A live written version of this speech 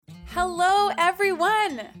Hello,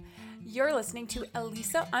 everyone! You're listening to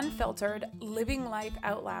Elisa Unfiltered, Living Life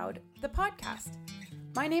Out Loud, the podcast.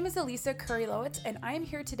 My name is Elisa Curry-Lowitz, and I am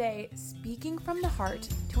here today speaking from the heart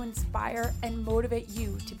to inspire and motivate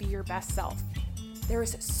you to be your best self. There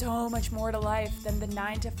is so much more to life than the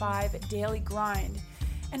 9-to-5 daily grind,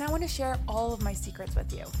 and I want to share all of my secrets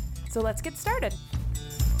with you. So let's get started.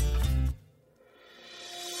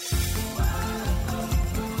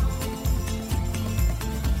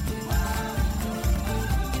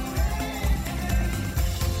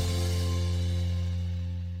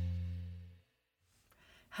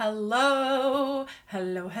 Hello,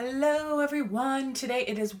 everyone. Today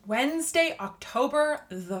it is Wednesday, October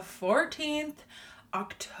the 14th.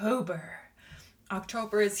 October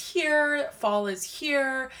is here, fall is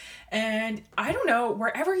here, and I don't know,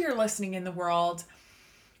 wherever you're listening in the world,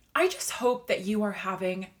 I just hope that you are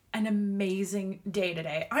having an amazing day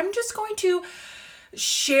today. I'm just going to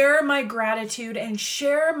share my gratitude and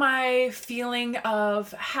share my feeling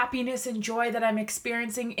of happiness and joy that I'm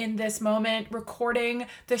experiencing in this moment, recording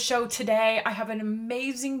the show today. I have an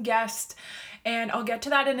amazing guest, and I'll get to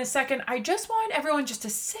that in a second. I just want everyone just to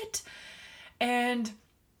sit and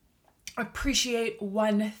appreciate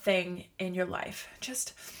one thing in your life.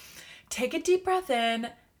 Just take a deep breath in,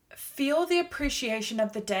 feel the appreciation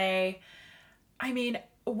of the day. I mean,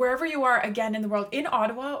 wherever you are again in the world, in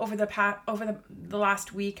Ottawa over the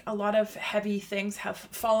last week, a lot of heavy things have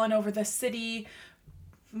fallen over the city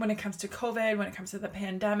when it comes to COVID, when it comes to the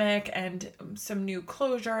pandemic, and some new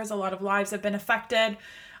closures. A lot of lives have been affected,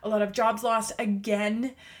 a lot of jobs lost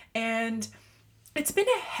again, and it's been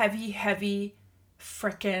a heavy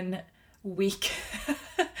frickin' week.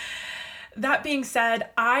 That being said,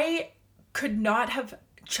 I could not have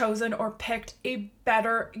chosen or picked a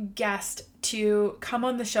better guest to come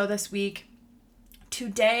on the show this week.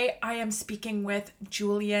 Today, I am speaking with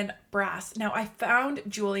Julian Brass. Now, I found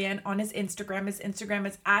Julian on his Instagram. His Instagram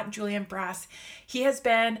is @JulianBrass. He has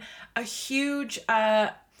been a huge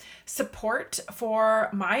support for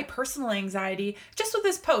my personal anxiety just with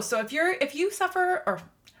this post. So if you suffer, or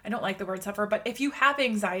I don't like the word suffer, but if you have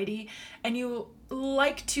anxiety and you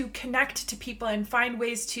like to connect to people and find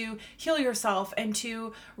ways to heal yourself and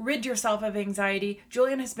to rid yourself of anxiety,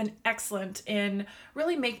 Julian has been excellent in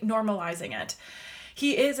really normalizing it.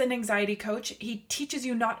 He is an anxiety coach. He teaches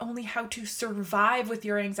you not only how to survive with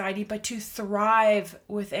your anxiety, but to thrive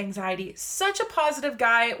with anxiety. Such a positive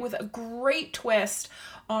guy with a great twist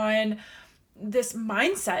on this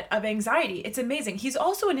mindset of anxiety. It's amazing. He's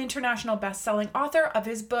also an international best-selling author of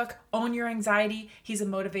his book, Own Your Anxiety. He's a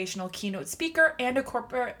motivational keynote speaker and a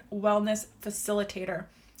corporate wellness facilitator.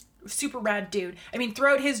 Super rad dude. I mean,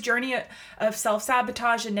 throughout his journey of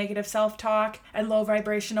self-sabotage and negative self-talk and low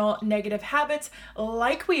vibrational negative habits,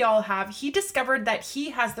 like we all have, he discovered that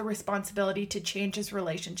he has the responsibility to change his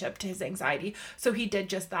relationship to his anxiety. So he did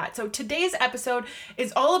just that. So today's episode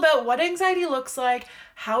is all about what anxiety looks like,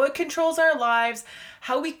 how it controls our lives,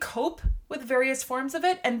 how we cope with various forms of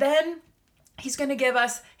it, and then he's going to give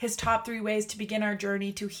us his top 3 ways to begin our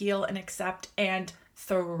journey to heal and accept and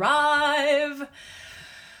thrive.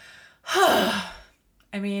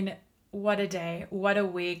 I mean, what a day, what a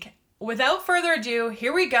week. Without further ado,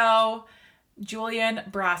 here we go. Julian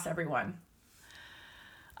Brass, everyone.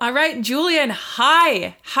 All right, Julian,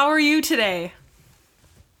 hi. How are you today?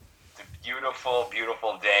 It's a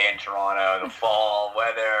beautiful day in Toronto. The fall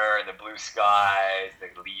weather, the blue skies, the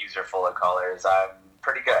leaves are full of colors. I'm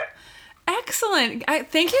pretty good. Excellent.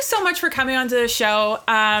 Thank you so much for coming onto the show.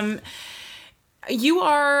 You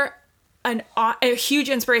are a huge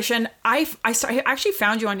inspiration. I actually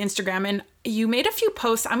found you on Instagram, and you made a few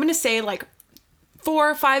posts, I'm going to say like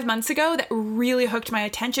 4 or 5 months ago, that really hooked my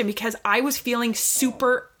attention because I was feeling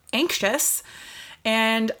super anxious,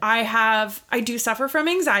 and I do suffer from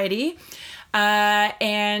anxiety.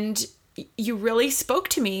 And you really spoke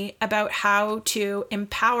to me about how to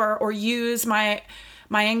empower or use my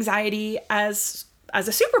anxiety as a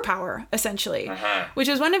superpower, essentially, which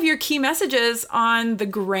is one of your key messages on the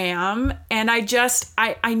gram. And I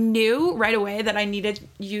knew right away that I needed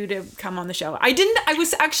you to come on the show. I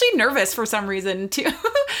was actually nervous for some reason too.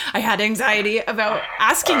 I had anxiety about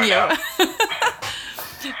asking you.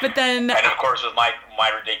 But then, and of course with my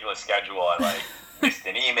ridiculous schedule, I missed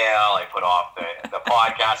an email, I put off the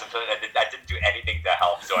podcast, I didn't do anything to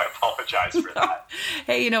help, so I apologize for that.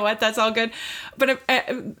 Hey, you know what? That's all good. But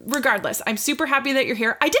regardless, I'm super happy that you're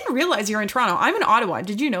here. I didn't realize you're in Toronto. I'm in Ottawa.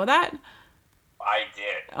 Did you know that? I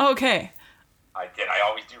did. Okay. I did. I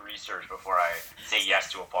always do research before I say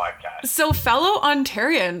yes to a podcast. So fellow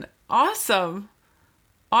Ontarian. Awesome.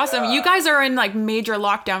 Yeah. You guys are in like major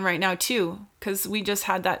lockdown right now too, because we just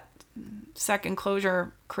had that second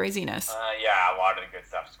closure craziness. Yeah, a lot of the good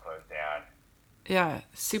stuff's closed down. Yeah,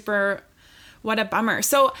 super. What a bummer.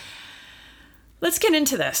 So let's get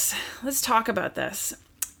into this. Let's talk about this.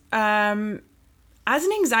 As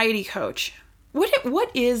an anxiety coach,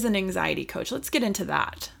 what is an anxiety coach? Let's get into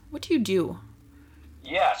that. What do you do?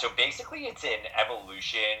 Yeah, so basically it's an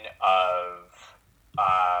evolution of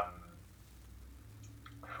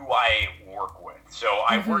who I work with. So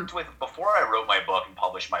I worked with, before I wrote my book and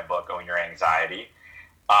published my book, Own Your Anxiety,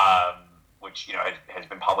 which, you know, has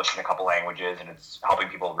been published in a couple languages, and it's helping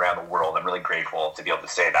people around the world. I'm really grateful to be able to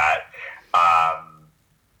say that.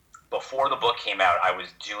 Before the book came out, I was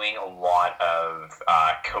doing a lot of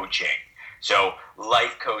coaching. So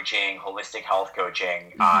life coaching, holistic health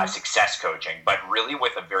coaching, success coaching, but really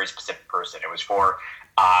with a very specific person. It was for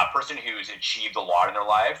a person who's achieved a lot in their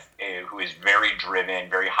life, who is very driven,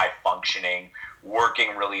 very high functioning,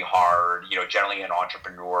 working really hard, you know, generally an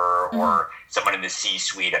entrepreneur or someone in the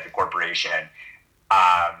C-suite at the corporation.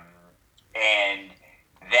 And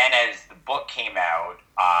then as the book came out,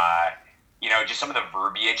 you know, just some of the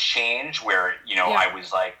verbiage changed where, you know, I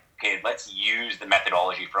was like, okay, let's use the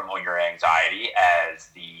methodology from Own Your Anxiety as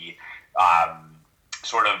the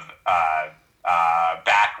sort of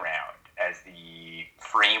background, as the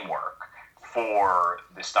framework for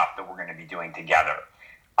the stuff that we're going to be doing together.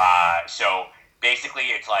 So basically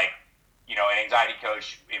it's like, you know, an anxiety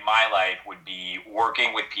coach in my life would be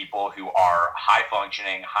working with people who are high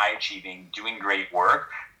functioning, high achieving, doing great work,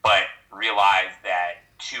 but realize that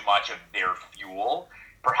too much of their fuel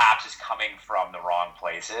perhaps is coming from the wrong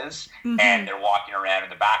places, and they're walking around in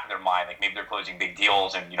the back of their mind, like maybe they're closing big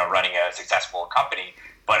deals and, you know, running a successful company,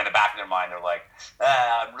 but in the back of their mind, they're like,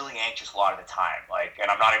 I'm really anxious a lot of the time, like,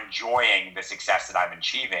 and I'm not enjoying the success that I'm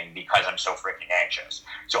achieving because I'm so freaking anxious.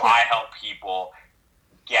 So I help people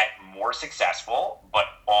get more successful, but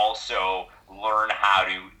also learn how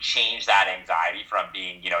to change that anxiety from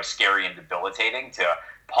being, you know, scary and debilitating to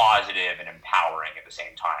positive and empowering at the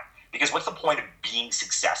same time. Because what's the point of being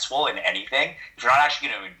successful in anything if you're not actually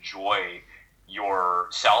going to enjoy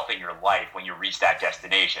yourself and your life when you reach that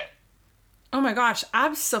destination? Oh my gosh,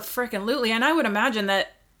 abso-freaking-lutely. And I would imagine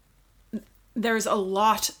that there's a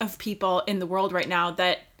lot of people in the world right now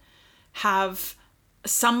that have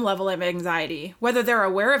some level of anxiety, whether they're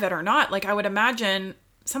aware of it or not. Like, I would imagine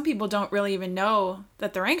some people don't really even know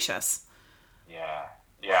that they're anxious.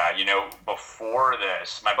 Yeah, you know, before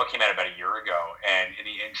this, my book came out about a year ago, and in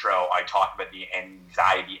the intro, I talked about the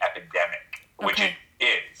anxiety epidemic, which it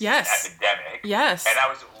is an epidemic. Yes. And that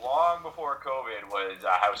was long before COVID was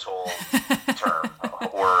a household term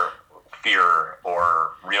or fear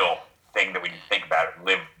or real thing that we think about and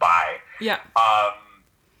live by. Yeah.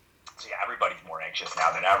 So yeah, everybody's more anxious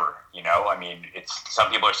now than ever, you know? I mean,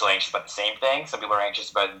 some people are still anxious about the same thing. Some people are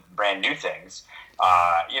anxious about brand new things.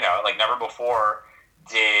 You know, like never before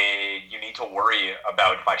did you need to worry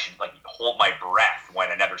about if I should like hold my breath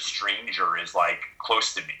when another stranger is like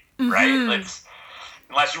close to me, right?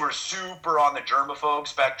 Unless you were super on the germaphobe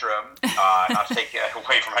spectrum, not to take it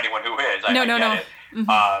away from anyone who is. I get it.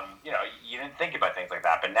 You know, you didn't think about things like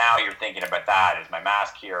that, but now you're thinking about that. Is my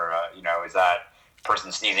mask here? You know, is that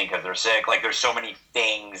person sneezing because they're sick? Like, there's so many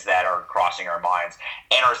things that are crossing our minds,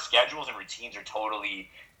 and our schedules and routines are totally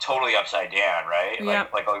upside down, right?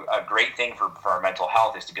 Like a great thing for our mental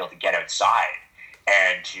health is to be able to get outside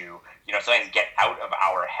and to, you know, sometimes get out of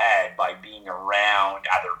our head by being around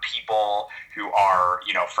other people who are,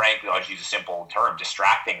 you know, frankly, I'll just use a simple term,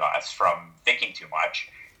 distracting us from thinking too much.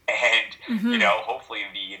 And, you know, hopefully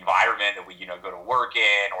the environment that we, you know, go to work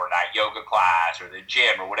in, or that yoga class or the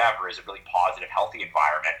gym or whatever, is a really positive, healthy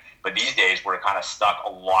environment. But these days we're kind of stuck a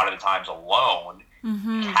lot of the times alone,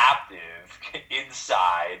 captive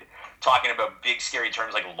inside, talking about big scary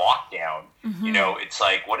terms like lockdown. You know, it's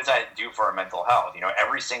like, what does that do for our mental health? You know,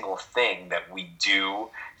 every single thing that we do,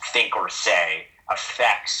 think, or say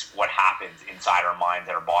affects what happens inside our minds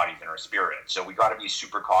and our bodies and our spirits. So we got to be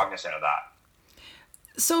super cognizant of that.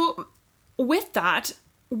 So with that,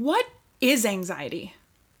 what is anxiety?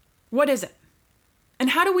 What is it? And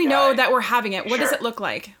how do we know that we're having it? What does it look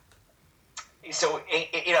like? So,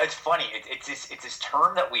 you know, it's funny. It's this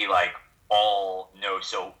term that we like all know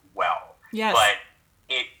so well. Yes. But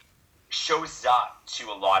it shows up to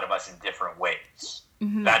a lot of us in different ways.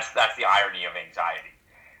 That's the irony of anxiety.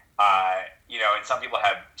 You know, and some people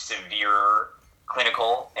have severe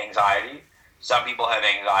clinical anxiety. Some people have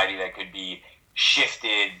anxiety that could be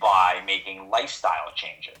shifted by making lifestyle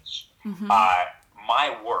changes.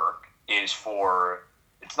 My work is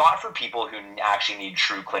it's not for people who actually need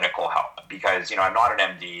true clinical help, because, you know, I'm not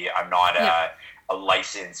an MD, I'm not a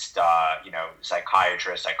licensed,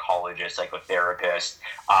 psychiatrist, psychologist, psychotherapist.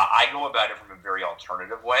 I go about it from a very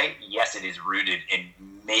alternative way. Yes, it is rooted in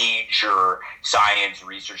major science,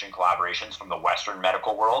 research, and collaborations from the Western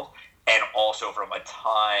medical world, and also from a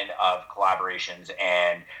ton of collaborations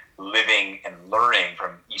and living and learning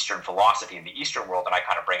from Eastern philosophy in the Eastern world, and I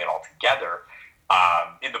kind of bring it all together.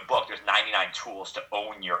 In the book, there's 99 tools to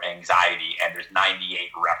own your anxiety, and there's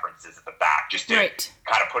 98 references at the back, just to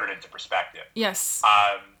kind of put it into perspective. Yes.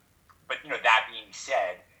 But that being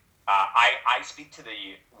said, I speak to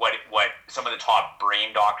what some of the top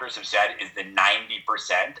brain doctors have said is the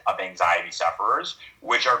 90% of anxiety sufferers,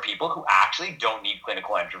 which are people who actually don't need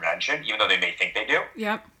clinical intervention, even though they may think they do.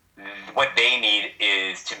 Yep. What they need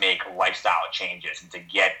is to make lifestyle changes and to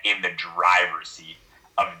get in the driver's seat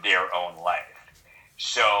of their own life.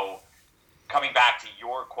 So coming back to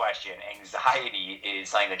your question, anxiety is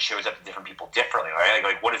something that shows up to different people differently, right?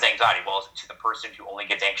 Like what is anxiety? Well, is it to the person who only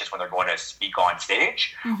gets anxious when they're going to speak on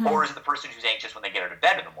stage? Mm-hmm. Or is it the person who's anxious when they get out of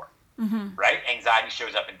bed in the morning, mm-hmm. right? Anxiety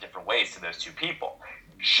shows up in different ways to those two people.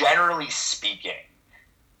 Generally speaking,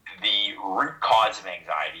 the root cause of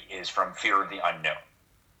anxiety is from fear of the unknown.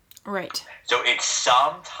 Right. So it's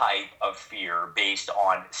some type of fear based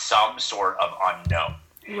on some sort of unknown.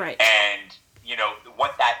 Right. And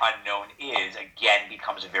what that unknown is, again,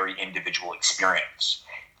 becomes a very individual experience.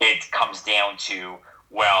 It comes down to,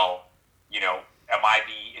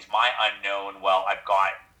 is my unknown, I've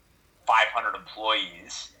got 500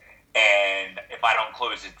 employees, and if I don't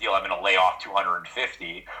close this deal, I'm going to lay off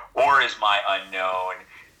 250, or is my unknown,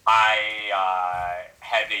 I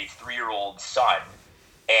have a 3-year-old son,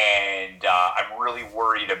 and I'm really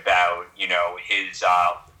worried about, his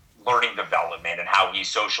learning development and how he's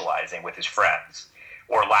socializing with his friends,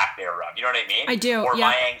 or lack thereof. You know what I mean? I do. Or yeah.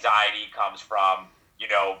 my anxiety comes from,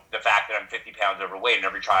 the fact that I'm 50 pounds overweight, and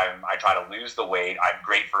every time I try to lose the weight, I'm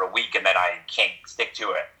great for a week, and then I can't stick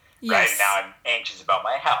to it. Yes. Right? And now I'm anxious about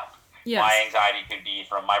my health. Yes. My anxiety could be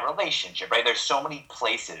from my relationship, right? There's so many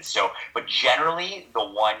places. But generally, the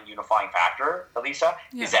one unifying factor, Elisa,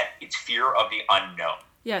 is that it's fear of the unknown.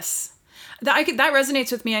 Yes. That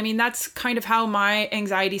resonates with me. I mean, that's kind of how my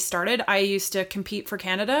anxiety started. I used to compete for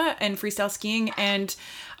Canada and freestyle skiing, and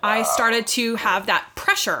I started to have that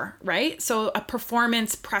pressure, right? So a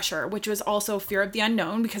performance pressure, which was also fear of the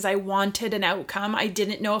unknown, because I wanted an outcome. I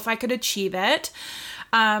didn't know if I could achieve it.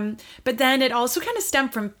 But then it also kind of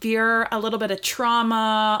stemmed from fear, a little bit of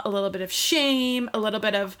trauma, a little bit of shame, a little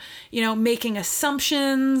bit of, making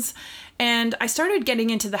assumptions. And I started getting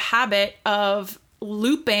into the habit of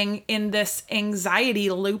looping in this anxiety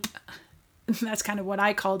loop. That's kind of what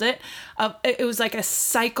I called it. It was like a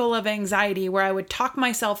cycle of anxiety where I would talk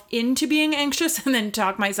myself into being anxious and then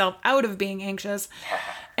talk myself out of being anxious.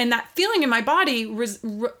 And that feeling in my body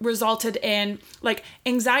resulted in, like,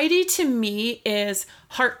 anxiety to me is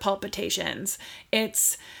heart palpitations.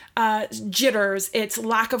 It's jitters. It's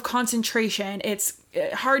lack of concentration. It's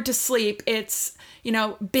hard to sleep. It's,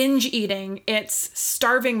 binge eating. It's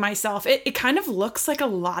starving myself. It kind of looks like a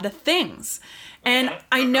lot of things. And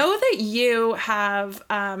I know that you have,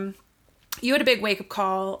 you had a big wake-up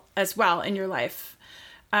call as well in your life,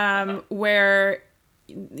 where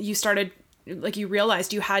you started, like, you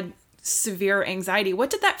realized you had severe anxiety. What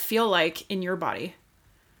did that feel like in your body?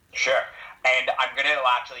 Sure. And I'm going to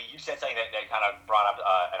actually, you said something that kind of brought up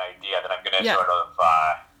an idea that I'm going to sort of,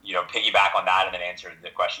 piggyback on that and then answer the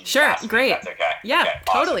question. Sure. Great. That's okay. Yeah, okay,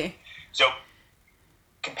 awesome. Totally. So,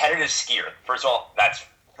 competitive skier. First of all, that's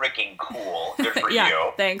freaking cool. Good for yeah,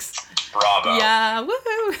 you. Thanks. Bravo. Yeah.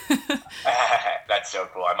 Woohoo. That's so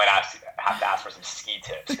cool. I might have to ask for some ski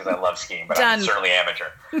tips because I love skiing, but Done. I'm certainly amateur.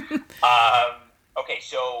 Okay,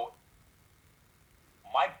 so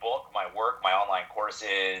my book, my work, my online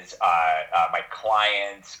courses, my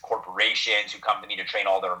clients, corporations who come to me to train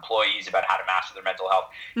all their employees about how to master their mental health,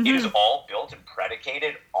 it is all built and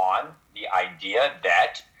predicated on the idea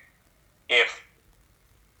that if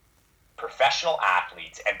professional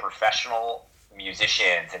athletes and professional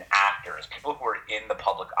musicians and actors, people who are in the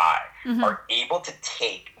public eye, are able to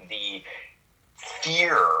take the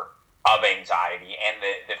fear of anxiety and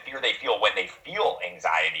the fear they feel when they feel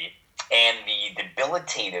anxiety and the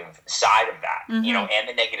debilitative side of that, and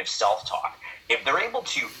the negative self-talk, if they're able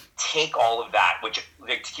to take all of that, which,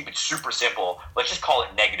 like, to keep it super simple, let's just call it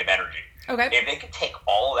negative energy. Okay. If they can take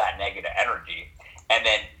all of that negative energy and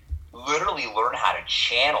then literally learn how to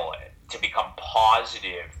channel it to become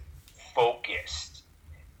positive, focused,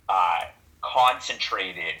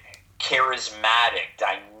 concentrated, charismatic,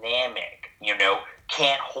 dynamic,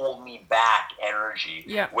 can't hold me back energy,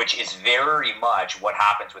 Yeah. which is very much what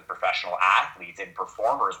happens with professional athletes and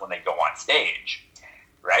performers when they go on stage,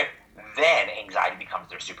 right? Then anxiety becomes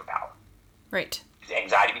their superpower. Right.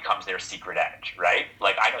 Anxiety becomes their secret edge, right?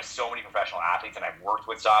 Like, I know so many professional athletes, and I've worked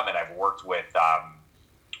with some, and I've worked with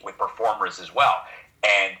performers as well.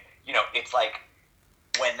 And, you know, it's like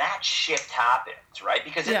when that shift happens, right?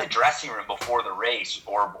 Because in the dressing room before the race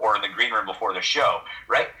or in the green room before the show,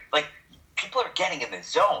 right? Like, people are getting in the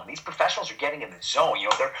zone. These professionals are getting in the zone. You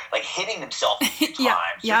know, they're like hitting themselves a few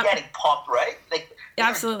times. They're getting pumped, right? Like,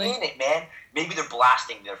 absolutely. In it, man. Maybe they're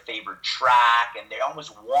blasting their favorite track and they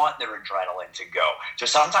almost want their adrenaline to go. So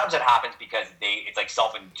sometimes it happens because it's like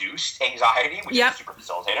self-induced anxiety, which is super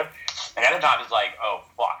facilitative. And other times it's like, oh,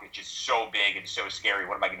 fuck, it's just so big and so scary.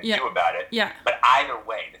 What am I going to do about it? Yeah. But either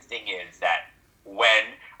way, the thing is that when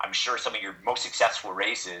I'm sure some of your most successful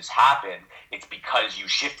races happen, it's because you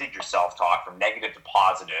shifted your self-talk from negative to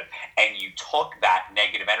positive, and you took that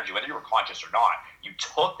negative energy, whether you were conscious or not, you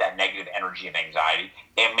took that negative energy of anxiety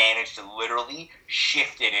and managed to literally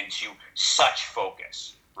shift it into such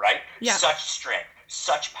focus, right? Yeah. Such strength,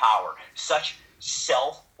 such power, such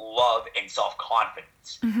self-love and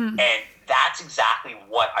self-confidence. Mm-hmm. And that's exactly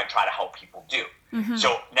what I try to help people do. Mm-hmm.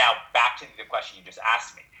 So now back to the question you just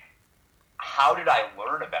asked me. How did I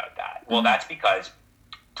learn about that? Well, that's because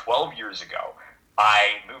 12 years ago,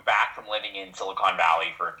 I moved back from living in Silicon Valley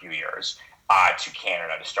for a few years to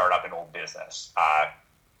Canada to start up an old business,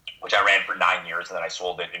 which I ran for 9 years, and then I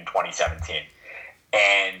sold it in 2017.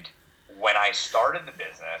 And when I started the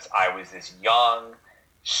business, I was this young,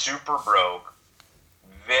 super broke,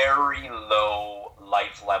 very low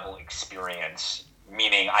life level experience,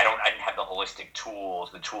 meaning I didn't have the holistic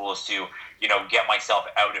tools, the tools to, you know, get myself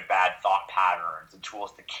out of bad thought patterns, the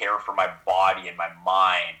tools to care for my body and my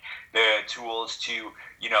mind, the tools to,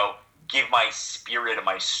 you know, give my spirit and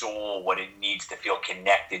my soul what it needs to feel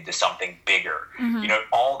connected to something bigger. Mm-hmm. You know,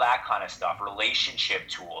 all that kind of stuff. Relationship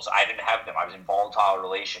tools. I didn't have them. I was in volatile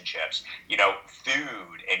relationships. You know,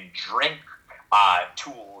 food and drink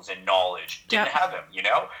tools and knowledge. Didn't have them, you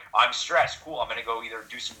know? I'm stressed. Cool. I'm going to go either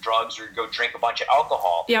do some drugs or go drink a bunch of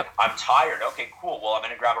alcohol. Yep. I'm tired. Okay, cool. Well, I'm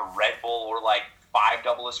going to grab a Red Bull or like 5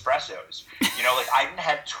 double espressos. You know, like I didn't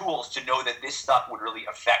have tools to know that this stuff would really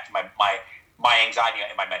affect my anxiety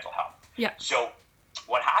and my mental health. Yeah. So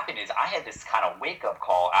what happened is I had this kind of wake-up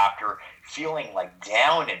call after feeling like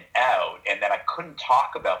down and out, and that I couldn't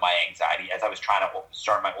talk about my anxiety as I was trying to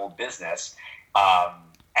start my old business.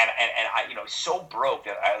 And I, you know, so broke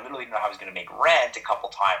that I literally didn't know how I was going to make rent a couple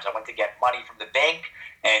times. I went to get money from the bank,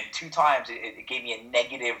 and 2 times it gave me a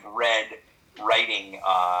negative red writing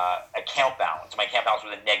account balance. My account balance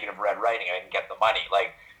was a negative red writing. I didn't get the money.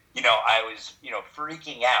 Like, you know, I was, you know,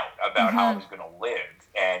 freaking out about how I was going to live.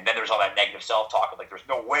 And then there's all that negative self-talk of like, there's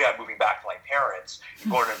no way I'm moving back to my parents,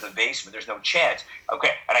 going into the basement. There's no chance. Okay,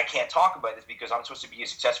 and I can't talk about this because I'm supposed to be a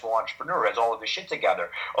successful entrepreneur who has all of this shit together.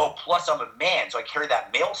 Oh, plus I'm a man, so I carry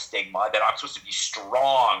that male stigma that I'm supposed to be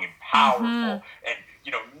strong and powerful and,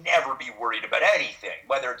 you know, never be worried about anything,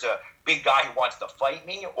 whether it's a big guy who wants to fight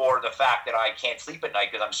me or the fact that I can't sleep at night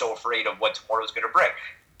because I'm so afraid of what tomorrow's going to bring.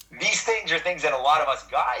 These things are things that a lot of us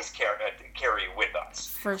guys carry with us.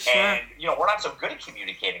 For sure. And, you know, we're not so good at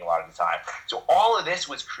communicating a lot of the time. So all of this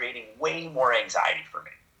was creating way more anxiety for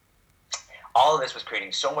me. All of this was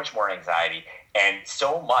creating so much more anxiety and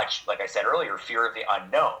so much, like I said earlier, fear of the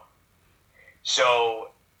unknown. So,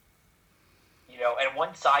 you know, and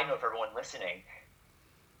one side note for everyone listening,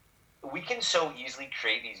 we can so easily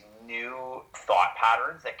create these new thought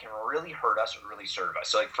patterns that can really hurt us or really serve us.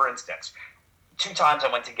 So, like, for instance, 2 times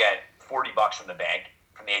I went to get $40 from the bank,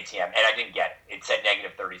 from the ATM, and I didn't get it. It said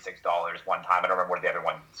negative $36 one time. I don't remember what the other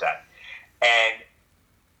one said. And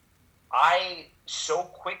I so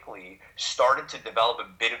quickly started to develop a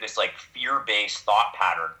bit of this like fear-based thought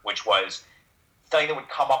pattern, which was something that would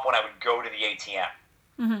come up when I would go to the ATM.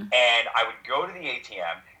 Mm-hmm. And I would go to the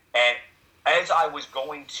ATM, and as I was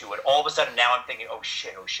going to it, all of a sudden now I'm thinking, oh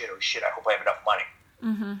shit, I hope I have enough money.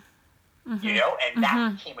 Mm-hmm. Mm-hmm. You know, and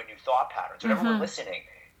that became a new thought pattern. So everyone listening,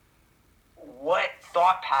 what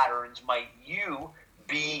thought patterns might you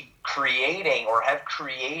be creating or have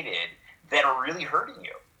created that are really hurting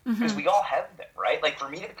you? Because we all have them, right? Like for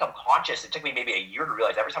me to become conscious, it took me maybe a year to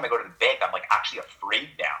realize every time I go to the bank, I'm like actually afraid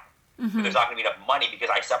now. That there's not going to be enough money because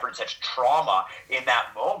I suffered such trauma in that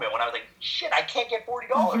moment when I was like, shit, I can't get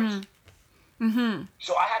 $40.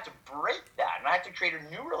 So I had to break that, and I had to create a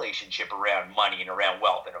new relationship around money and around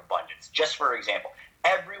wealth and abundance. Just for example,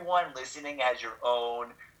 everyone listening has your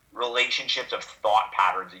own relationships of thought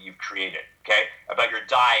patterns that you've created, okay? About your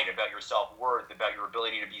diet, about your self-worth, about your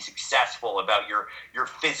ability to be successful, about your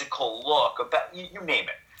physical look, about you name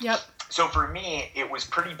it. Yep. So for me, it was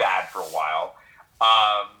pretty bad for a while.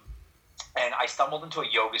 And I stumbled into a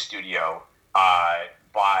yoga studio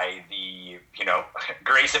by the,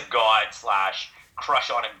 grace of God /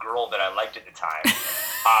 crush on a girl that I liked at the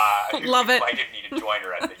time. Love it. Who invited me to join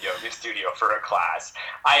her at the yoga studio for a class.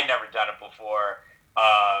 I had never done it before.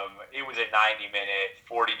 It was a 90-minute,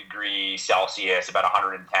 40-degree Celsius, about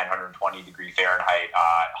 110, 120 degree Fahrenheit,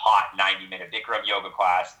 hot 90-minute Bikram yoga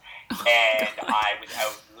class. And I was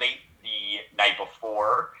out late the night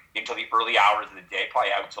before until the early hours of the day,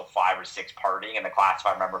 probably out until 5 or 6 partying. And the class, if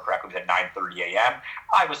I remember correctly, was at 9:30 a.m.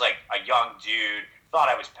 I was like a young dude, thought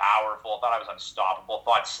I was powerful, thought I was unstoppable,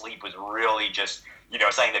 thought sleep was really just,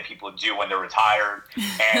 something that people do when they're retired.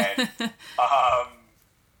 And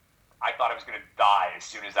I thought I was going to die as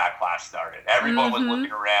soon as that class started. Everyone was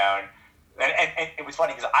looking around. And it was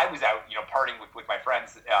funny because I was out, partying with my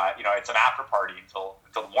friends, at some after party until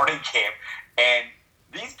the morning came. And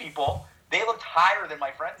these people, they looked higher than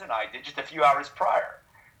my friends and I did just a few hours prior.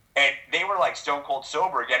 And they were like stone cold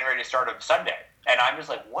sober, getting ready to start a Sunday. And I'm just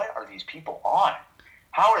like, what are these people on?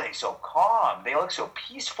 How are they so calm? They look so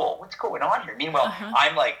peaceful. What's going on here? Meanwhile,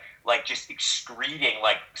 I'm like just excreting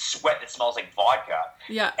like sweat that smells like vodka.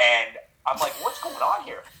 Yeah. And I'm like, what's going on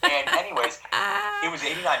here? And anyways, it was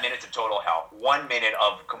 89 minutes of total hell. 1 minute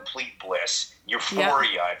of complete bliss,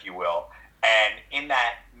 euphoria, if you will. And in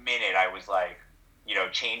that minute, I was like,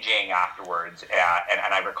 changing afterwards.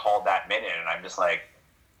 And I recalled that minute, and I'm just like,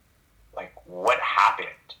 what happened?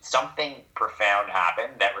 Something profound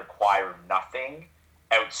happened that required nothing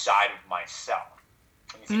outside of myself.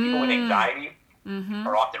 You see, people with anxiety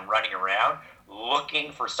are often running around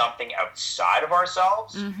looking for something outside of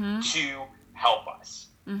ourselves to help us.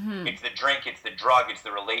 It's the drink, it's the drug, it's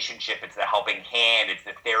the relationship, it's the helping hand, it's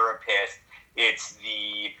the therapist, it's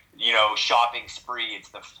the, shopping spree, it's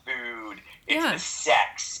the food, it's the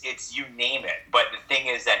sex, it's you name it. But the thing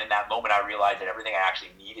is that in that moment, I realized that everything I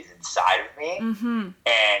actually need is inside of me.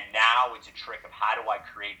 And now it's a trick of how do I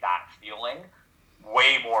create that feeling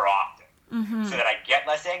way more often so that I get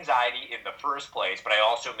less anxiety in the first place, but I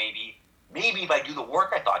also maybe if I do the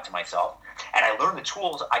work, I thought to myself, and I learn the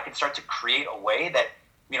tools, I can start to create a way that,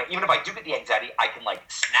 even if I do get the anxiety, I can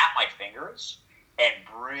snap my fingers and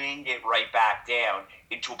bring it right back down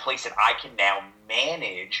into a place that I can now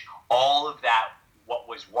manage all of that, what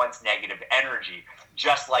was once negative energy,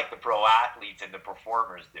 just like the pro athletes and the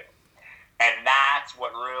performers do. And that's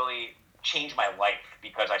what really changed my life,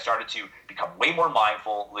 because I started to become way more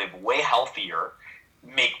mindful, live way healthier,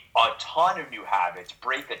 make a ton of new habits,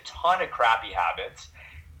 break a ton of crappy habits.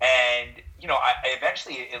 And, I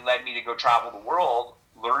eventually it led me to go travel the world,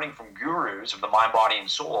 learning from gurus of the mind, body, and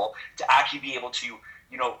soul to actually be able to,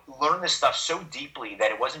 learn this stuff so deeply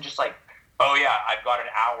that it wasn't just like, oh yeah, I've got an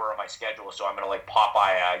hour on my schedule, so I'm going to pop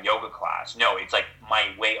by a yoga class. No, it's like my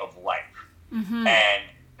way of life. And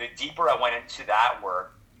the deeper I went into that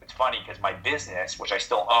work, it's funny because my business, which I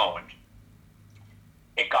still owned,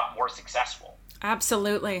 it got more successful.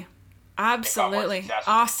 Absolutely.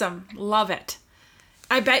 Awesome. Love it.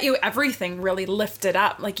 I bet you everything really lifted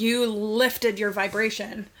up. You lifted your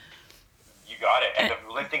vibration. You got it. And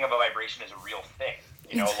the lifting of a vibration is a real thing.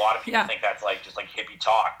 A lot of people think that's just hippie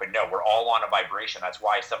talk, but no, we're all on a vibration. That's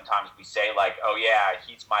why sometimes we say oh yeah,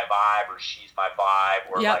 he's my vibe or she's my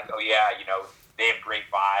vibe, or oh yeah, they have great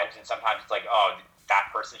vibes. And sometimes it's oh, that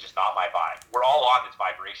person's just not my vibe. We're all on this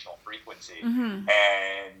vibrational frequency.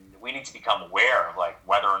 And we need to become aware of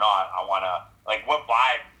whether or not I want to, what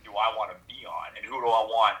vibe do I want to be on, and who do I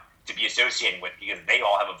want to be associating with, because they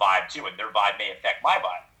all have a vibe too, and their vibe may affect my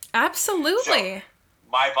vibe. Absolutely. So,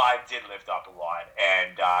 my vibe did lift up a lot.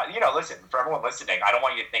 And, listen, for everyone listening, I don't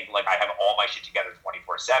want you to think I have all my shit together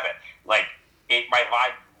 24/7. My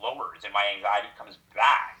vibe lowers and my anxiety comes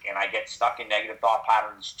back, and I get stuck in negative thought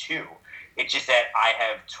patterns too. It's just that I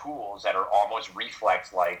have tools that are almost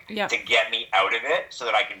reflex-like to get me out of it so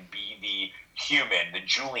that I can be the human, the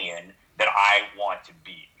Julian that I want to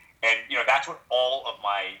be. And, that's what all of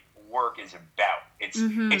my work is about. It's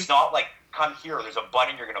not come here, there's a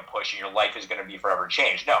button you're going to push and your life is going to be forever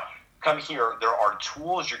changed. No, come here, there are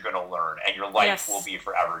tools you're going to learn and your life will be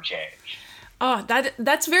forever changed. Oh,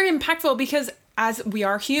 that's very impactful, because as we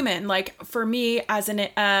are human, like for me as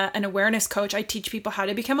an awareness coach, I teach people how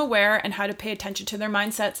to become aware and how to pay attention to their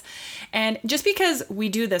mindsets. And just because we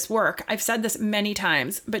do this work, I've said this many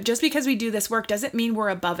times, but just because we do this work doesn't mean we're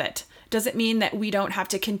above it. Doesn't mean that we don't have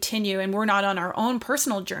to continue and we're not on our own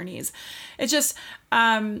personal journeys. It's just,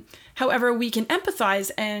 however, we can empathize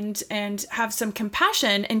and have some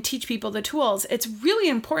compassion and teach people the tools. It's really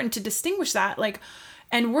important to distinguish that. Like,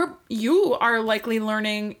 and you are likely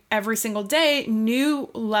learning every single day new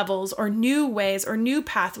levels or new ways or new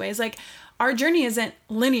pathways. Like, our journey isn't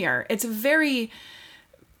linear. It's very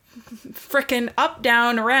frickin' up,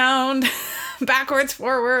 down, around, backwards,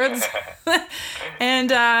 forwards. And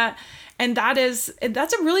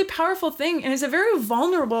that's a really powerful thing. And it's a very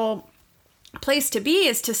vulnerable place to be,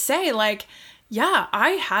 is to say, like, yeah, I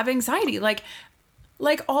have anxiety. Like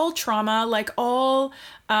all trauma, like all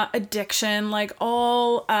addiction, like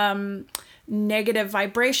all negative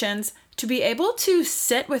vibrations, to be able to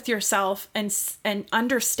sit with yourself and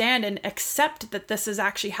understand and accept that this is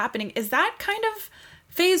actually happening. Is that kind of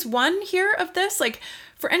phase one here of this? Like,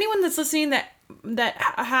 for anyone that's listening that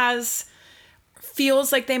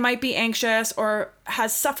feels like they might be anxious or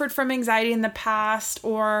has suffered from anxiety in the past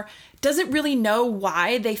or doesn't really know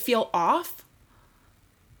why they feel off,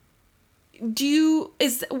 how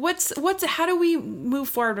do we move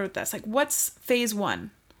forward with this? Like, what's phase one?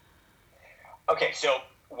 Okay, so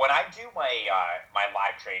when I do my my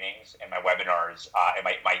live trainings and my webinars and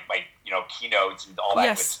my keynotes and all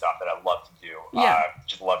that good stuff that I love to do,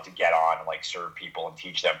 just love to get on and like serve people and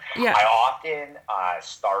teach them. Yeah. I often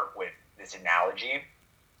start with this analogy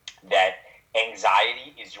that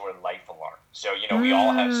anxiety is your life alarm. So, we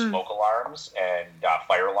all have smoke alarms and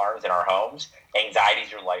fire alarms in our homes. Anxiety is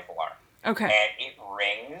your life alarm. Okay. And it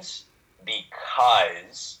rings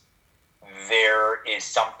because there is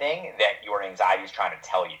something that your anxiety is trying to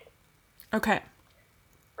tell you. Okay.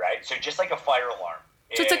 Right? So just like a fire alarm.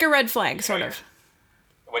 So it's like a red flag, sort of.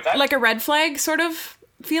 What's that? Like a red flag sort of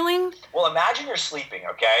feeling? Well, imagine you're sleeping,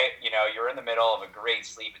 okay? You're in the middle of a great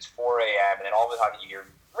sleep. It's 4 a.m. and then all of a sudden you hear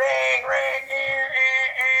ring, ring,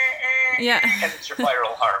 yeah. And it's your fire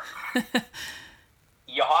alarm.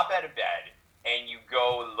 You hop out of bed and you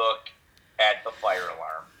go look at the fire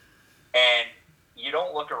alarm, and you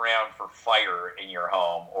don't look around for fire in your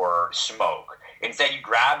home or smoke. Instead, you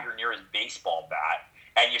grab your nearest baseball bat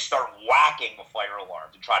and you start whacking the fire alarm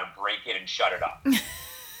to try to break it and shut it up.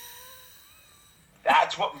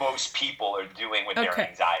 That's what most people are doing with their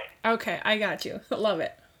anxiety. Okay, I got you. Love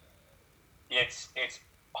it. It's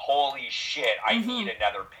holy shit, I need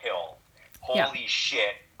another pill. Holy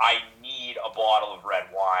shit, I need a bottle of red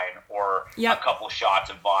wine or a couple shots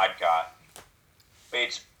of vodka.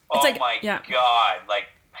 It's like, my God, like,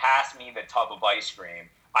 pass me the tub of ice cream.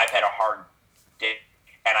 I've had a hard day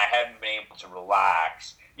and I haven't been able to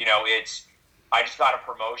relax. I just got a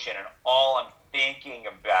promotion and all I'm thinking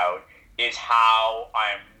about is how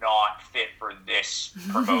I'm not fit for this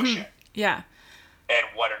promotion. Yeah. And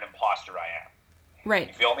what an imposter I am. Right.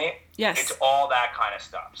 You feel me? Yes. It's all that kind of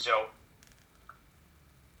stuff. So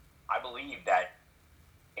I believe that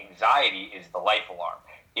anxiety is the life alarm.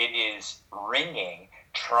 It is ringing,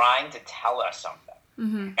 trying to tell us something.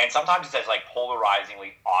 Mm-hmm. And sometimes it's as like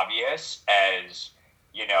polarizingly obvious as,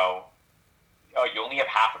 you only have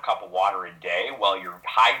half a cup of water a day. Well, you're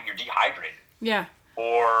dehydrated. Yeah.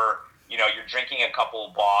 Or, you're drinking a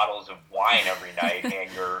couple bottles of wine every night and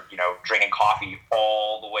you're, drinking coffee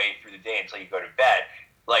all the way through the day until you go to bed.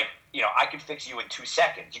 Like, I could fix you in 2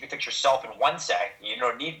 seconds. You can fix yourself in 1 second. You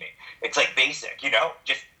don't need me. It's like basic,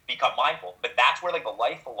 just become mindful. But that's where like the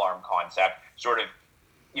life alarm concept sort of,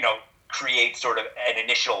 creates sort of an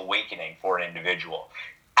initial awakening for an individual.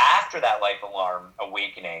 After that life alarm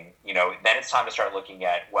awakening, then it's time to start looking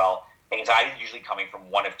at, well, anxiety is usually coming from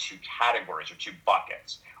one of two categories or two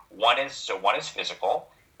buckets. One is physical,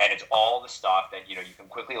 and it's all the stuff that, you can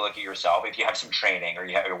quickly look at yourself. If you have some training or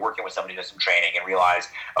you're working with somebody who does some training and realize,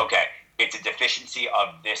 okay, it's a deficiency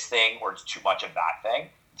of this thing or it's too much of that thing.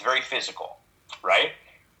 It's very physical, right?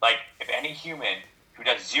 Like if any human who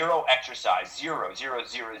does zero exercise, zero,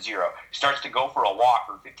 starts to go for a walk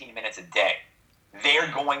for 15 minutes a day,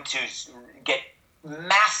 they're going to get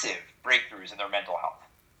massive breakthroughs in their mental health.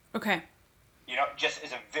 Okay. Just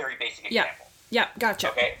as a very basic example. Yeah, gotcha.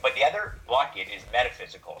 Okay, but the other bucket is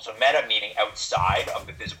metaphysical. So meta meaning outside of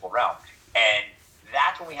the physical realm. And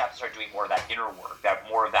that's when we have to start doing more of that inner work,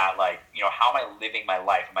 more of that, like, how am I living my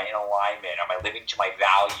life? Am I in alignment? Am I living to my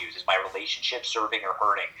values? Is my relationship serving or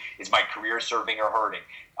hurting? Is my career serving or hurting?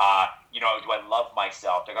 Do I love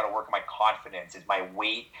myself? Do I got to work on my confidence? Is my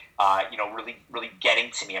weight, really, really getting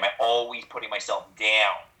to me? Am I always putting myself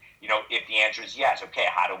down? If the answer is yes, okay,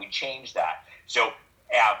 how do we change that? So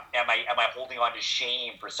am I holding on to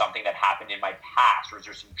shame for something that happened in my past, or is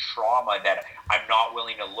there some trauma that I'm not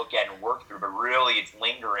willing to look at and work through, but really it's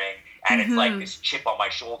lingering and it's like this chip on my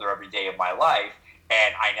shoulder every day of my life,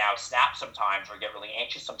 and I now snap sometimes or get really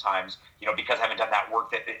anxious sometimes, because I haven't done that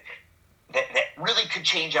work that really could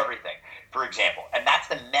change everything, for example. And that's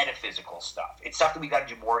the metaphysical stuff. It's stuff that we got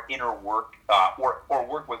to do more inner work or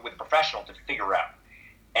work with a professional to figure out.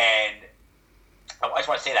 And I just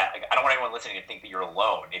want to say that I don't want anyone listening to think that you're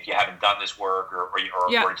alone if you haven't done this work or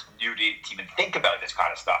it's new to even think about this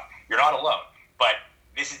kind of stuff. You're not alone, but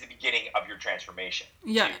this is the beginning of your transformation.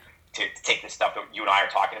 Yeah. To take this stuff that you and I are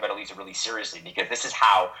talking about, Elisa, really seriously, because this is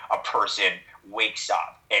how a person wakes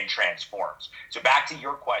up and transforms. So back to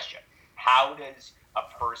your question, how does a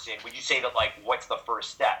person, would you say that, like, what's the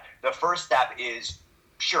first step? The first step is,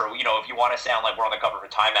 sure, if you want to sound like we're on the cover of a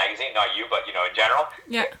Time magazine, not you, but, in general,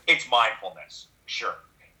 it's mindfulness. Sure.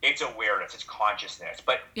 It's awareness. It's consciousness.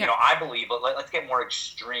 But, I believe, let's get more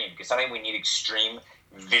extreme, because sometimes we need extreme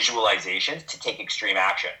visualizations to take extreme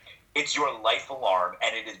action. It's your life alarm,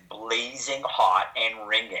 and it is blazing hot and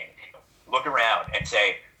ringing. Look around and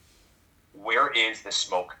say, where is the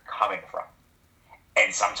smoke coming from?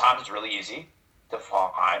 And sometimes it's really easy to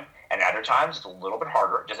find, and other times it's a little bit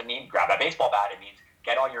harder. It doesn't mean grab that baseball bat. It means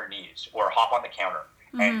get on your knees or hop on the counter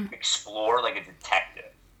and explore like a detective.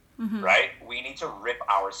 Right? We need to rip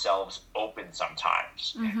ourselves open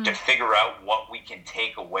sometimes to figure out what we can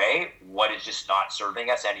take away, what is just not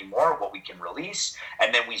serving us anymore, what we can release,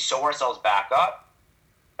 and then we sew ourselves back up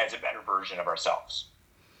as a better version of ourselves.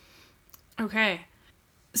 Okay.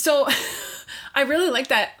 So I really like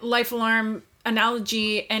that life alarm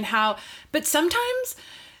analogy and but sometimes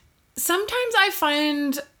I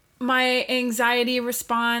find my anxiety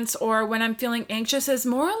response, or when I'm feeling anxious, is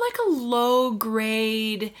more like a low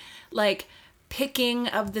grade, like picking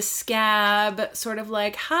of the scab, sort of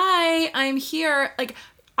like, hi, I'm here. Like,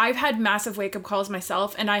 I've had massive wake up calls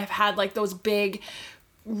myself, and I have had like those big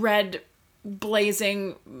red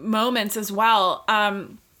blazing moments as well.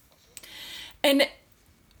 And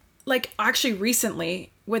like actually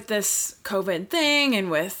recently with this COVID thing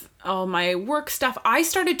and with all my work stuff, I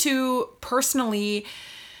started to personally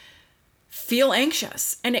feel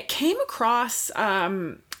anxious, and it came across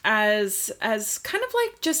as kind of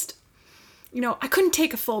like just, I couldn't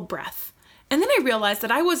take a full breath. And then I realized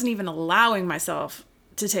that I wasn't even allowing myself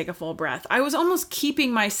to take a full breath. I was almost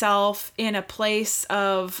keeping myself in a place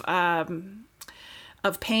of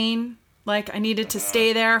pain. Like I needed to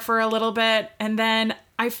stay there for a little bit. And then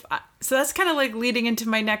so that's kind of like leading into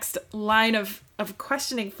my next line of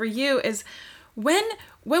questioning for you is when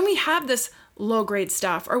we have this low grade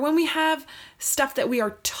stuff, or when we have stuff that we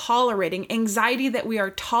are tolerating, anxiety that we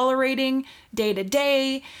are tolerating day to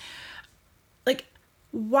day, like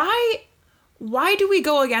why do we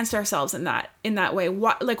go against ourselves in that way?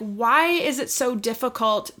 Why is it so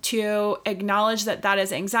difficult to acknowledge that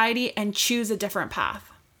is anxiety and choose a different path?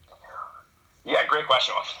 Yeah, great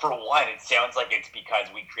question. For one, it sounds like it's because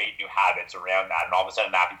we create new habits around that, and all of a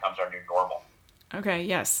sudden that becomes our new normal. Okay,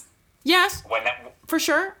 yes. For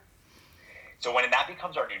sure. So when that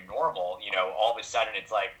becomes our new normal, all of a sudden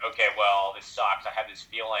it's like, okay, well, this sucks. I have this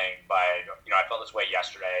feeling, but, I felt this way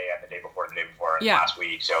yesterday and the day before, and last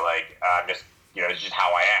week. So, like, just, it's just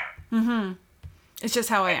how I am. Mm-hmm. It's just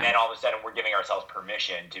how I am. And then all of a sudden we're giving ourselves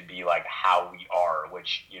permission to be like how we are,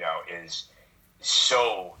 which, is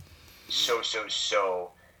so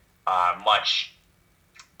much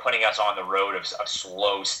putting us on the road of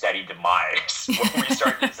slow, steady demise when we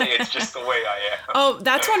start to say it's just the way I am. Oh,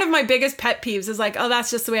 that's one of my biggest pet peeves is like, oh, that's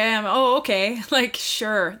just the way I am. Oh, okay. Like,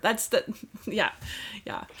 sure. That's the, yeah.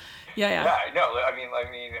 Yeah, no, I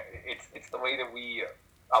mean, it's the way that we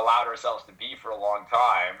allowed ourselves to be for a long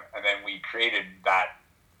time, and then we created that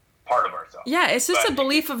part of ourselves. Yeah, it's just a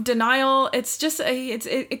belief of denial. It's just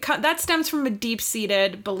that stems from a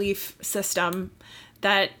deep-seated belief system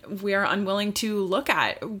that we're unwilling to look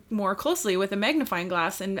at more closely with a magnifying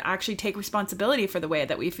glass and actually take responsibility for the way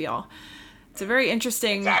that we feel. It's a very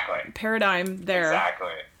interesting paradigm there.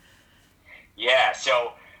 Exactly. Yeah.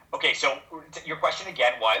 So, okay. So your question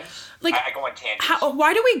again was, like, I go on tangents.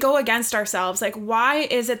 Why do we go against ourselves? Like, why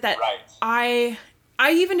is it that I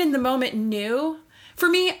even in the moment knew, for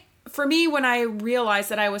me, when I realized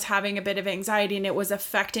that I was having a bit of anxiety and it was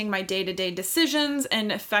affecting my day-to-day decisions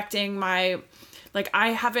and affecting my, like,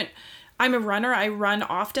 I'm a runner. I run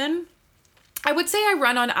often. I would say I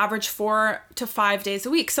run on average 4 to 5 days a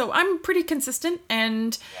week. So I'm pretty consistent.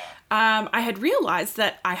 And I had realized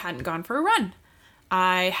that I hadn't gone for a run.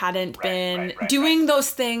 I hadn't been doing those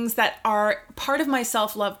things that are part of my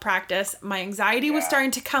self-love practice. My anxiety was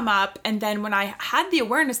starting to come up. And then when I had the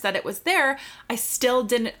awareness that it was there, I still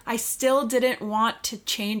didn't want to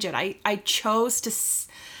change it. I chose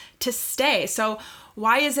to stay. So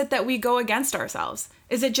why is it that we go against ourselves?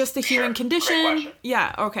 Is it just the human condition? Great question.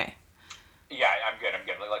 Yeah. Okay. Yeah, I'm good.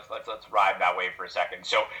 Let's ride that way for a second.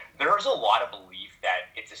 So there's a lot of belief that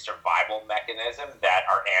it's a survival mechanism that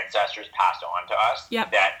our ancestors passed on to us.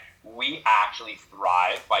 Yep. That we actually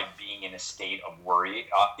thrive by being in a state of worry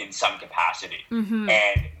in some capacity, and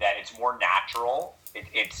that it's more natural.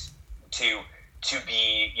 It's to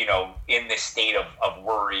be in this state of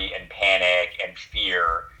worry and panic and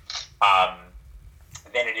fear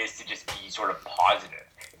than it is to just be sort of positive.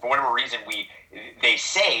 For whatever reason, they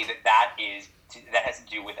say that has to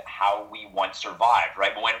do with how we once survived,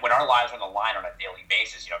 right? But when our lives were on the line on a daily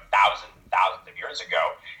basis, thousands and thousands of years ago,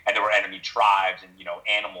 and there were enemy tribes and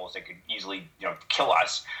animals that could easily kill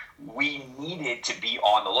us, we needed to be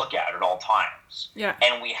on the lookout at all times. Yeah.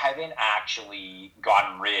 And we haven't actually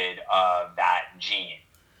gotten rid of that gene.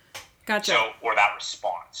 Gotcha. Or that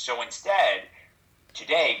response. So instead,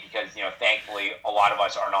 today, because thankfully a lot of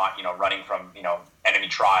us are not running from enemy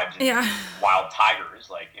tribes and wild tigers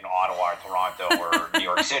like in Ottawa or Toronto or New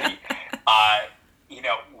York City,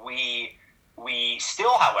 we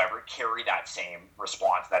still, however, carry that same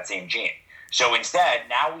response, that same gene. So instead,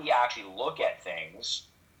 now we actually look at things,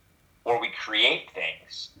 or we create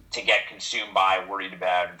things to get consumed by, worried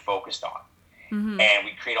about, and focused on, and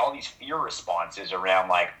we create all these fear responses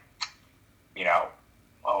around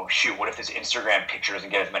oh shoot, what if this Instagram picture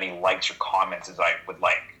doesn't get as many likes or comments as I would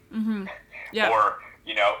like? Yeah. Or,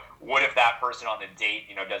 what if that person on the date,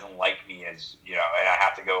 doesn't like me as, and I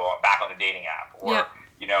have to go back on the dating app? Or,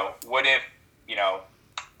 what if,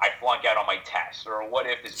 I flunk out on my test? Or what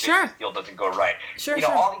if this business deal doesn't go right?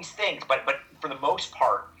 All these things. But for the most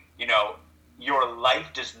part, your life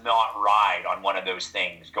does not ride on one of those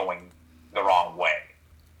things going the wrong way.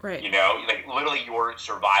 Right. Literally your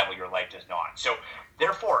survival, your life does not. So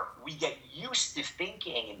therefore, we get used to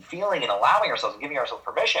thinking and feeling and allowing ourselves and giving ourselves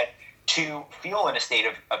permission to feel in a state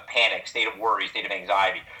of panic, state of worry, state of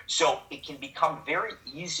anxiety. So it can become very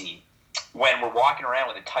easy when we're walking around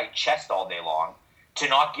with a tight chest all day long to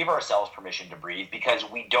not give ourselves permission to breathe, because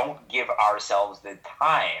we don't give ourselves the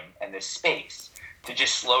time and the space to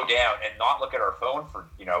just slow down and not look at our phone for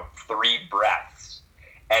 3 breaths,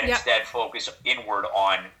 and instead focus inward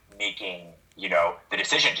on making the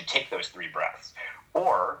decision to take those 3 breaths.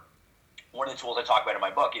 Or one of the tools I talk about in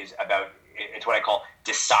my book is it's what I call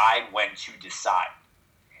decide when to decide.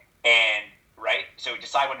 And so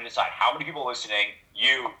decide when to decide. How many people listening,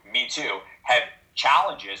 you, me too, have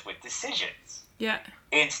challenges with decisions? Yeah.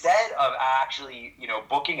 Instead of actually,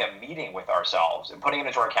 booking a meeting with ourselves and putting it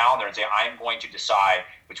into our calendar and saying, I'm going to decide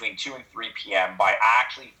between 2 and 3 p.m. by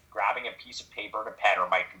actually grabbing a piece of paper and a pen or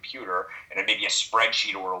my computer and maybe a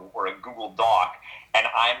spreadsheet or a Google Doc, and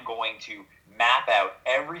I'm going to map out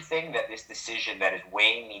everything that this decision that is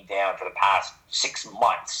weighing me down for the past 6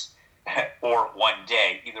 months or one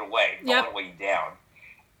day, either way, it's going to weigh you down.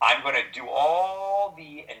 I'm going to do all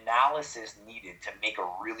the analysis needed to make a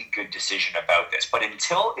really good decision about this. But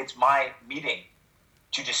until it's my meeting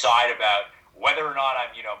to decide about whether or not I'm,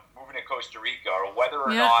 moving to Costa Rica, or whether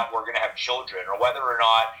or not we're going to have children, or whether or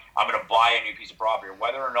not I'm going to buy a new piece of property, or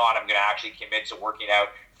whether or not I'm going to actually commit to working out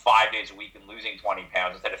 5 days a week and losing 20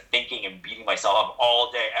 pounds instead of thinking and beating myself up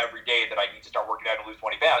all day, every day that I need to start working out and lose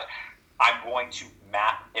 20 pounds, I'm going to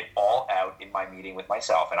map it all out in my meeting with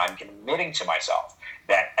myself. And I'm committing to myself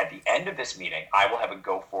that at the end of this meeting, I will have a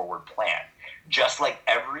go-forward plan. Just like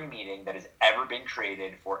every meeting that has ever been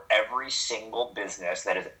created for every single business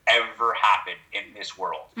that has ever happened in this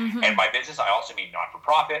world. And by business, I also mean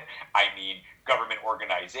not-for-profit. I mean government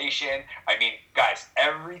organization. I mean, guys,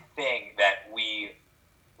 everything that we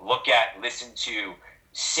look at, listen to,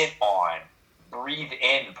 sit on, breathe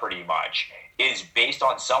in pretty much is based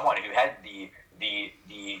on someone who had the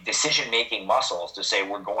decision-making muscles to say,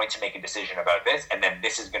 we're going to make a decision about this, and then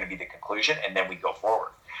this is going to be the conclusion, and then we go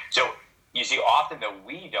forward. So you see, often though,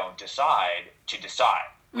 we don't decide to decide.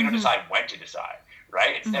 We don't decide when to decide,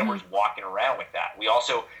 right? Instead, we're just walking around with that. We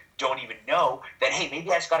also don't even know that, hey,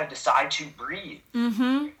 maybe I just got to decide to breathe.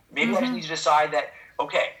 Maybe I just need to decide that,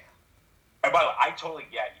 okay, and by the way, I totally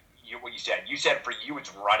get what you said. You said for you,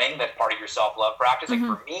 it's running. That's part of your self-love practice. Like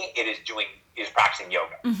for me, it is practicing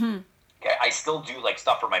yoga. Okay, I still do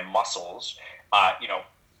stuff for my muscles,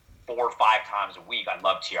 4 or 5 times a week. I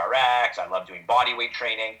love TRX. I love doing body weight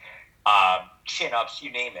training. chin-ups,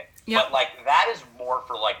 you name it. Yep. But, like, that is more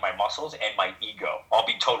for, like, my muscles and my ego, I'll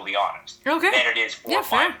be totally honest, Okay. than it is for my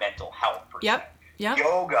fair. mental health, per Yep. se. Yep.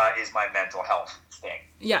 Yoga is my mental health thing.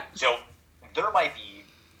 Yeah. So there might be,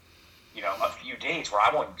 you know, a few days where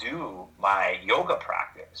I won't do my yoga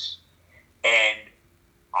practice, and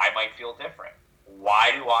I might feel different.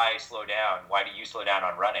 Why do I slow down? Why do you slow down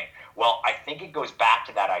on running? Well, I think it goes back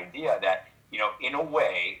to that idea that, you know, in a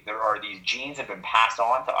way, there are these genes that have been passed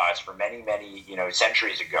on to us for many, many, you know,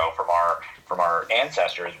 centuries ago from our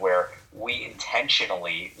ancestors, where we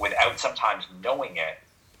intentionally, without sometimes knowing it,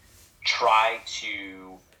 try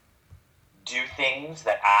to do things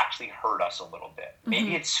that actually hurt us a little bit.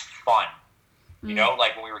 Maybe it's fun. You know,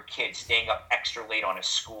 like when we were kids, staying up extra late on a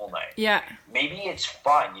school night. Yeah. Maybe it's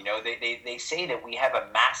fun. You know, they say that we have a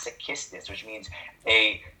masochistus, which means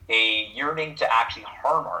a yearning to actually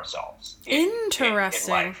harm ourselves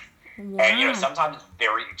Interesting. in life. Wow. And, you know, sometimes it's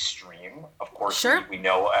very extreme. Of course, Sure. we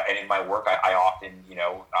know, and in my work, I often, you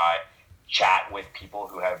know, chat with people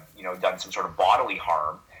who have, you know, done some sort of bodily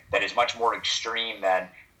harm that is much more extreme than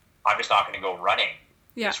I'm just not going to go running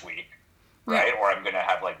this week, right? Or I'm going to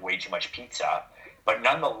have, like, way too much pizza. But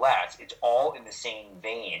nonetheless, it's all in the same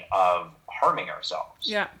vein of harming ourselves.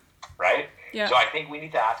 Yeah. Right? Yeah. So I think we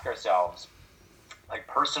need to ask ourselves, like,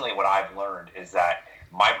 personally, what I've learned is that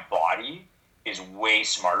my body is way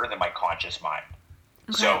smarter than my conscious mind.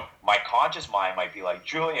 Okay. So my conscious mind might be like,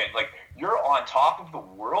 Julian, like, you're on top of the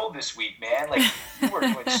world this week, man. Like, you were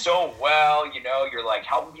doing so well. You know, you're, like,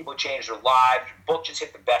 helping people change their lives. Your book just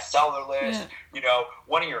hit the bestseller list. Yeah. You know,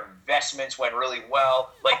 one of your investments went really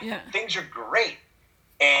well. Like, things are great.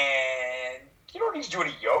 And you don't need to do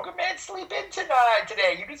any yoga, man. Sleep in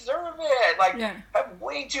today. You deserve it. Like, have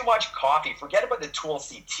way too much coffee. Forget about the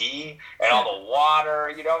Tulsi tea and all the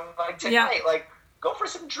water. You know, like, tonight, like, go for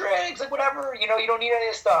some drinks, like, whatever. You know, you don't need any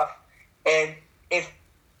of this stuff. And if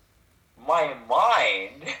my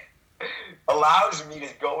mind allows me to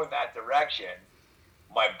go in that direction,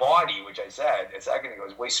 my body, which I said a second ago,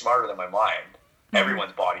 is way smarter than my mind.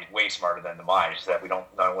 Everyone's body is way smarter than the mind. It's just that we don't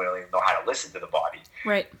really know how to listen to the body.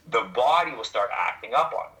 Right. The body will start acting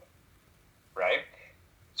up on it. Right?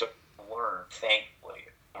 So I learned, thankfully,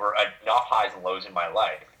 over enough highs and lows in my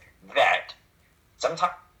life that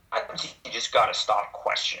sometimes you just got to stop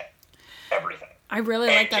questioning everything. I really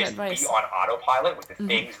like that just advice. Be on autopilot with the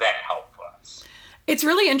things that help us. It's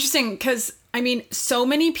really interesting because, I mean, so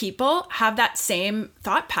many people have that same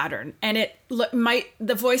thought pattern, and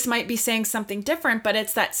the voice might be saying something different, but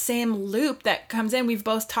it's that same loop that comes in. We've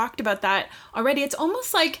both talked about that already. It's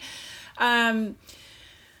almost like,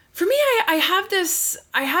 for me, I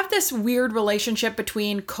have this weird relationship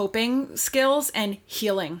between coping skills and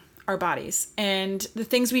healing our bodies, and the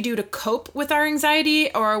things we do to cope with our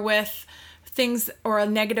anxiety or with things, or a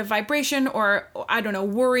negative vibration, or, I don't know,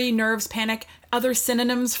 worry, nerves, panic, other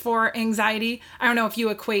synonyms for anxiety. I don't know if you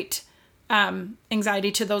equate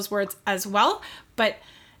anxiety to those words as well, but,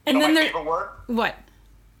 and then my favorite word?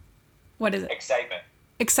 What is it?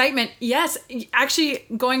 Excitement. Yes. Actually,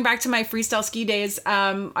 going back to my freestyle ski days,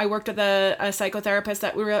 I worked with a psychotherapist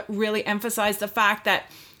that really emphasized the fact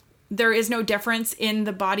that there is no difference in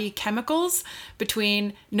the body chemicals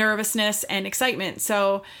between nervousness and excitement.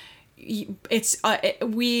 So it's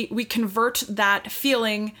we convert that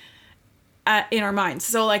feeling in our minds.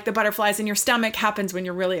 So, like, the butterflies in your stomach happens when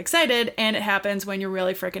you're really excited, and it happens when you're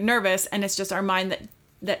really freaking nervous, and it's just our mind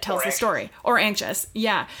that tells the story. Or anxious.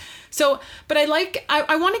 Yeah. So, but I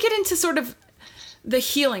want to get into sort of the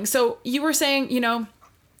healing. So you were saying, you know,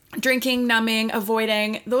 drinking, numbing,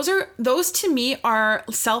 avoiding, those to me are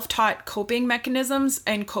self-taught coping mechanisms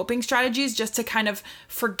and coping strategies, just to kind of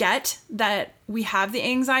forget that we have the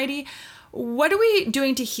anxiety. What are we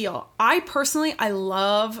doing to heal? I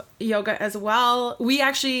love yoga as well.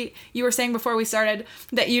 You were saying before we started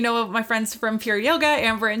that you know my friends from Pure Yoga,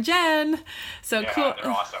 Amber and Jen. So cool.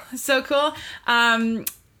 They're awesome. So cool.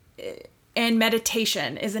 And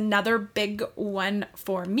meditation is another big one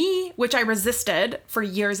for me, which I resisted for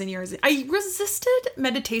years and years. I resisted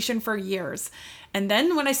meditation for years. And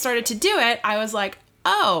then when I started to do it, I was like,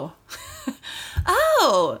 oh,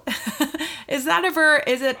 is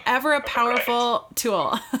it ever a powerful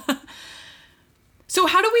tool? So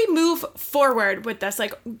how do we move forward with this?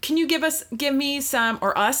 Like, can you give me some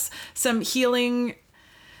healing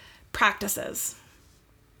practices?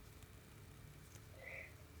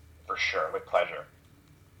 For sure, with pleasure.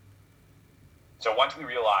 So once we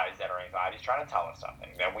realize that our anxiety is trying to tell us something,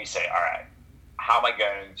 then we say, all right, how am I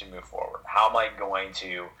going to move forward? How am I going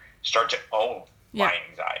to start to own my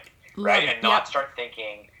anxiety, right? And not start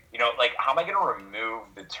thinking, you know, like, how am I going to remove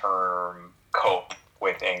the term cope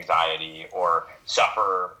with anxiety or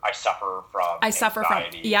I suffer from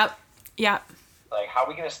anxiety. Yep. Like, how are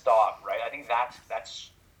we going to stop, right? I think that's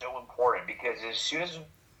so important, because as soon as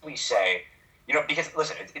we say, because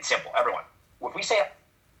listen, it's simple, everyone. If we say,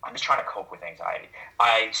 I'm just trying to cope with anxiety,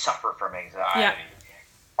 I suffer from anxiety,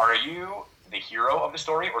 are you the hero of the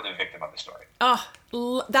story or the victim of the story?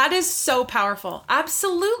 Oh, that is so powerful.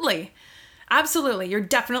 Absolutely. You're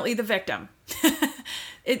definitely the victim.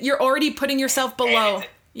 You're already putting yourself below.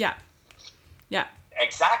 Yeah.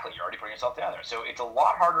 Exactly. You're already putting yourself down there. So it's a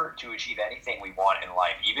lot harder to achieve anything we want in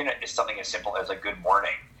life, even if it's something as simple as a good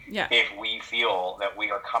morning. Yeah. If we feel that we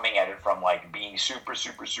are coming at it from like being super,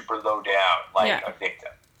 super, super low down, like a victim.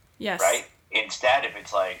 Yes. Right? Instead, if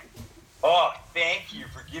it's like, oh, thank you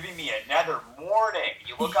for giving me another morning.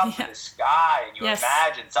 You look up to the sky and you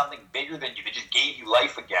imagine something bigger than you that just gave you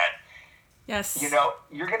life again. Yes.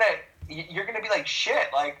 You're gonna be like, shit,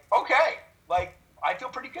 like, okay, like, I feel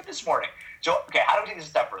pretty good this morning. So, okay, how do we take this a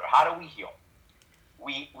step further? How do we heal?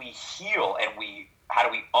 We heal, and how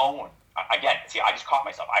do we own? Again, see, I just caught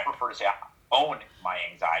myself. I prefer to say own my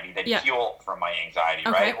anxiety than heal from my anxiety,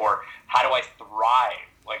 right? Or how do I thrive?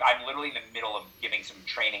 Like, I'm literally in the middle of giving some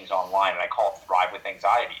trainings online, and I call it Thrive with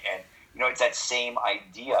Anxiety. And, it's that same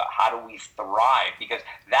idea. How do we thrive? Because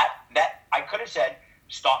that I could have said,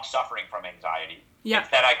 stop suffering from anxiety. Yeah.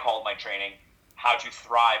 Instead, I called my training How to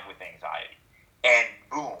Thrive with Anxiety. And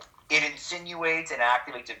boom, it insinuates and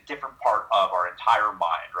activates a different part of our entire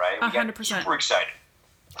mind, right? 100%. Get super excited.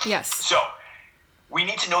 Yes. So we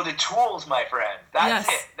need to know the tools, my friend. That's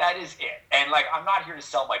it. That is it. And like, I'm not here to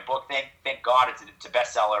sell my book. Thank God it's a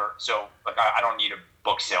bestseller. So like, I don't need a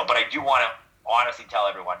book sale, but I do want to honestly tell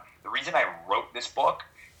everyone the reason I wrote this book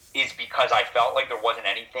is because I felt like there wasn't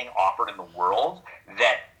anything offered in the world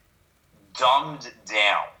that dumbed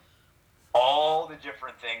down all the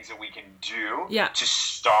different things that we can do to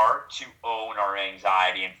start to own our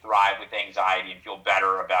anxiety and thrive with anxiety and feel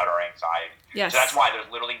better about our anxiety. Yes. So that's why there's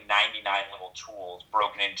literally 99 little tools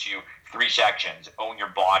broken into 3 sections: own your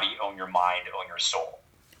body, own your mind, own your soul.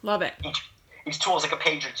 Love it. Each tool is like a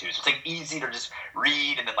page or two, so it's like easy to just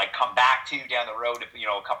read and then like come back to down the road if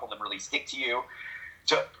a couple of them really stick to you.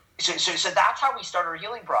 So that's how we start our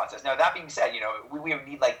healing process. Now, that being said, we would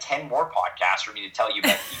need like 10 more podcasts for me to tell you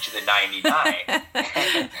about each of the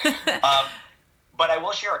 99. But I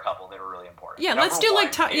will share a couple that are really important. Yeah, let's do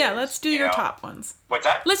like top. Yeah, let's do your top ones. What's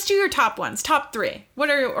that? Let's do your top ones, top 3.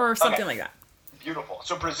 Or something like that. Beautiful.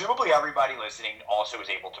 So presumably everybody listening also is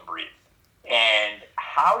able to breathe, and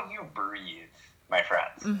how you breathe, my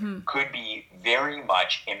friends, could be very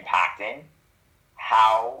much impacting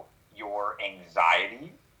how your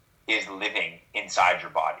anxiety is living inside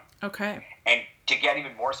your body. Okay. And to get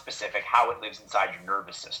even more specific, how it lives inside your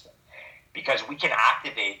nervous system. Because we can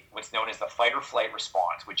activate what's known as the fight or flight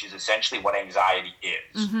response, which is essentially what anxiety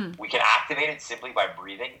is. We can activate it simply by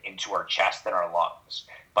breathing into our chest and our lungs.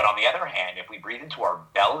 But on the other hand, if we breathe into our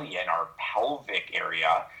belly and our pelvic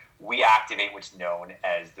area, we activate what's known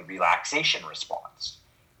as the relaxation response.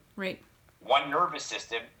 Right. One nervous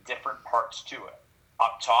system, different parts to it.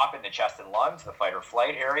 Up top in the chest and lungs, the fight or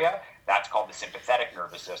flight area, that's called the sympathetic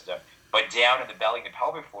nervous system. But down in the belly and the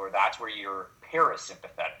pelvic floor, that's where your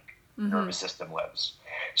parasympathetic nervous system lives.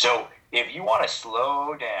 So if you want to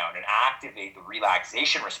slow down and activate the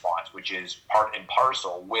relaxation response, which is part and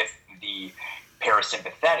parcel with the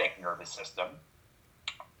parasympathetic nervous system,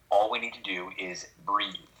 all we need to do is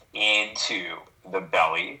breathe into the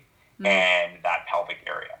belly and that pelvic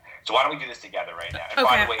area. So why don't we do this together right now? And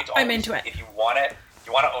by the way, it's always, I'm into it. If you want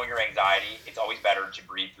to own your anxiety, it's always better to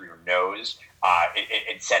breathe through your nose.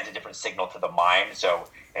 It sends a different signal to the mind, so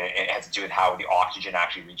it has to do with how the oxygen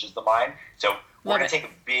actually reaches the mind. So we're going to take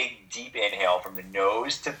a big, deep inhale from the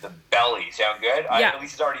nose to the belly. Sound good? Yeah.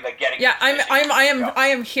 Lisa's already like getting. Yeah, I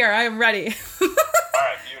am here. I am ready. All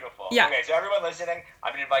right, beautiful. Yeah. Okay, so everyone listening,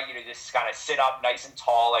 I'm going to invite you to just kind of sit up nice and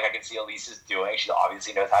tall, like I can see Elisa's doing. She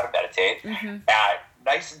obviously knows how to meditate.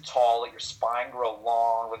 Nice and tall, let your spine grow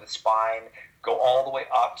long, let the spine go all the way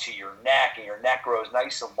up to your neck, and your neck grows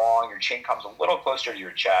nice and long. Your chin comes a little closer to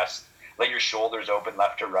your chest. Let your shoulders open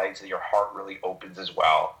left to right so that your heart really opens as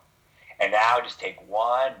well. And now just take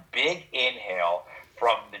one big inhale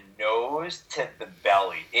from the nose to the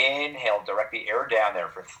belly. Inhale, direct the air down there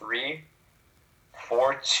for 3,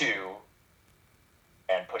 4, 2,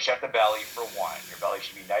 and push up the belly for 1. Your belly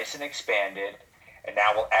should be nice and expanded. And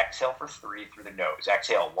now we'll exhale for 3 through the nose.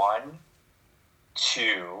 Exhale, 1,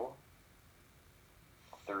 2,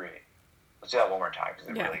 3. Let's do that one more time because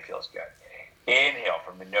it really feels good. Inhale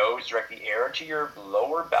from the nose, direct the air to your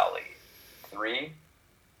lower belly. 3,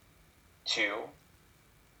 2,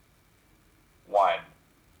 1.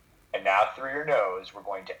 And now through your nose, we're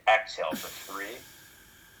going to exhale for 3,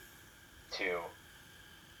 2,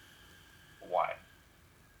 1.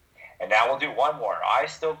 And now we'll do one more.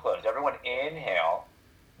 Eyes still closed. Everyone inhale,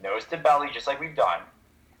 nose to belly, just like we've done.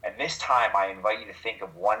 And this time, I invite you to think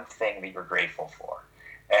of one thing that you're grateful for.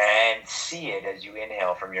 And see it as you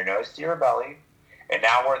inhale from your nose to your belly. And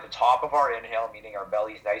now we're at the top of our inhale, meaning our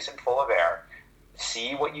belly's nice and full of air.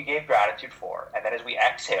 See what you gave gratitude for. And then as we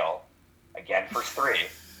exhale, again for 3,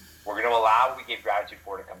 we're going to allow what we gave gratitude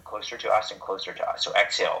for to come closer to us and closer to us. So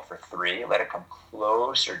exhale for 3. Let it come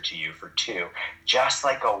closer to you for 2. Just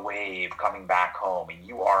like a wave coming back home. And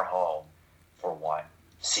you are home for 1.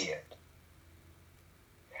 See it.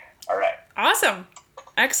 All right. Awesome.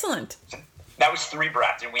 Excellent. So that was 3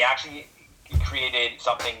 breaths. And we actually created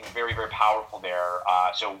something very, very powerful there.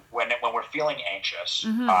 So when we're feeling anxious,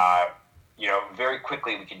 very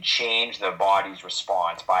quickly we can change the body's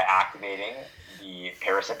response by activating the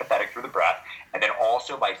parasympathetic through the breath, and then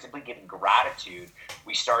also by simply giving gratitude,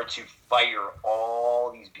 we start to fire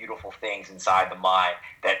all these beautiful things inside the mind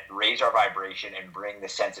that raise our vibration and bring the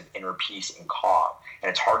sense of inner peace and calm. And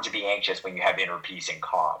it's hard to be anxious when you have inner peace and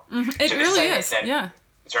calm. It so really is. Yeah.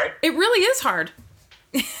 Sorry? It really is hard.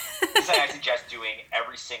 This I suggest doing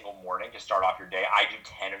every single morning to start off your day. I do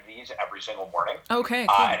 10 of these every single morning. Okay,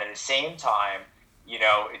 cool. And at the same time,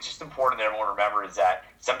 it's just important that everyone remembers that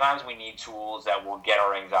sometimes we need tools that will get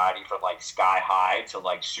our anxiety from like sky high to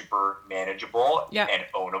like super manageable and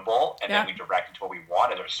ownable, and then we direct it to what we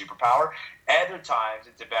want as our superpower. Other times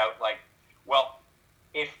it's about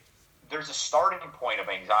if there's a starting point of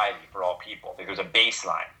anxiety for all people, there's a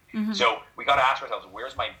baseline. Mm-hmm. So we got to ask ourselves,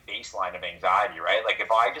 where's my baseline of anxiety, right? Like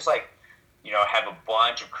if I just have a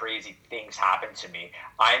bunch of crazy things happen to me,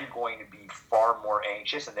 I'm going to be far more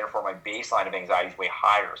anxious, and therefore my baseline of anxiety is way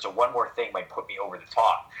higher. So one more thing might put me over the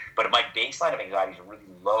top. But if my baseline of anxiety is really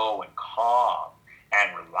low and calm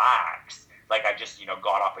and relaxed, like I just,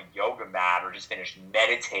 got off a yoga mat or just finished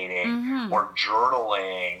meditating or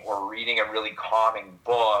journaling or reading a really calming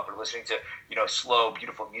book or listening to, slow,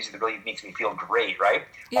 beautiful music that really makes me feel great, right?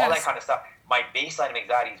 Yes. All that kind of stuff. My baseline of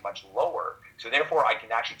anxiety is much lower. So therefore, I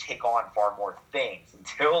can actually take on far more things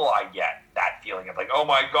until I get that feeling of like, oh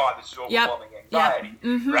my God, this is overwhelming anxiety,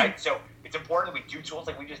 right? So it's important that we do tools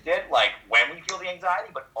like we just did, like when we feel the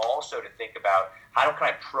anxiety, but also to think about how can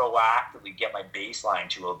I proactively get my baseline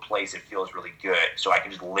to a place that feels really good so I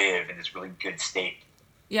can just live in this really good state.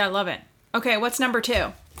 Yeah, I love it. Okay, what's number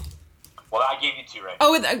 2? Well, I gave you 2 right now.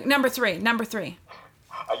 Oh, number 3.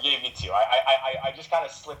 I gave you 2. I just kind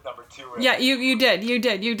of slipped number 2 in. Yeah, you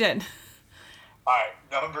did. All right,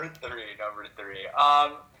 number 3.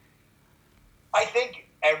 I think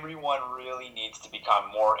everyone really needs to become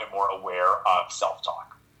more and more aware of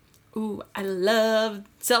self-talk. Ooh, I love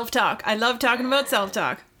self-talk. I love talking about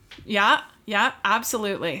self-talk. Yeah,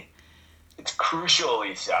 absolutely. It's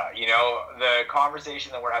crucially so. The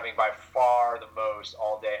conversation that we're having by far the most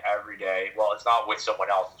all day, every day, well, it's not with someone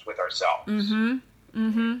else, it's with ourselves.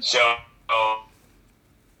 So,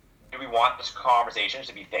 do we want these conversations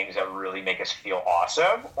to be things that really make us feel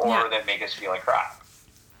awesome or that make us feel like crap?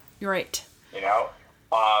 You're right. And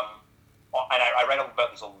I read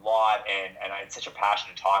about this a lot, and it's such a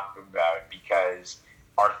passion to talk about because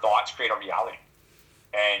our thoughts create our reality.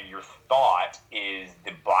 And your thought is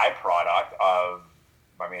the byproduct of,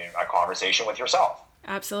 a conversation with yourself.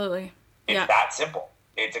 Absolutely. It's that simple.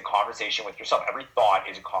 It's a conversation with yourself. Every thought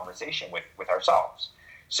is a conversation with ourselves.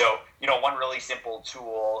 So, one really simple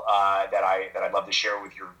tool that I'd love to share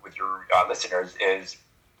with your listeners is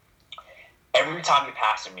every time you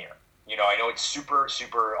pass a mirror, I know it's super,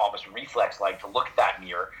 super almost reflex-like to look at that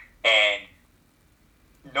mirror and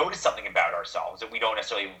notice something about ourselves that we don't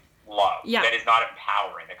necessarily love, that is not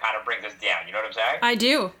empowering, that kind of brings us down. You know what I'm saying? I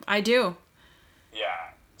do.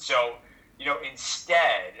 Yeah. So,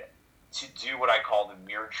 instead to do what I call the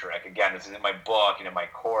mirror trick, again, this is in my book and in my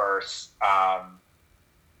course,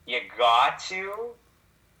 you got to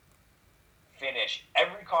finish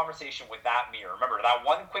every conversation with that mirror. Remember, that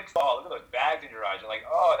one quick thought, look at those bags in your eyes. You're like,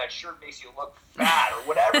 oh, that shirt makes you look fat, or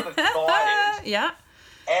whatever the thought is. Yeah.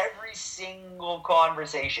 Every single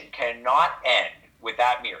conversation cannot end with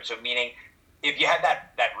that mirror. So meaning, if you had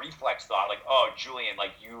that reflex thought, like, oh, Julian,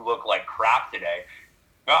 like, you look like crap today.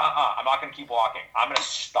 I'm not going to keep walking. I'm going to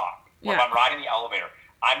stop. Or if I'm riding the elevator,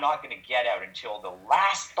 I'm not going to get out until the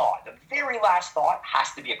last thought, the very last thought,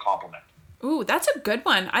 has to be a compliment. Ooh, that's a good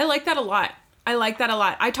one. I like that a lot.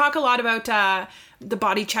 I talk a lot about the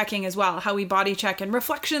body checking as well, how we body check and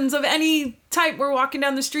reflections of any type. We're walking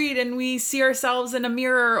down the street and we see ourselves in a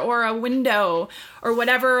mirror or a window or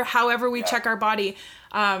whatever, however we check our body.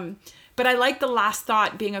 But But I like the last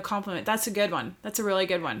thought being a compliment. That's a good one. That's a really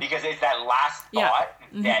good one. Because it's that last thought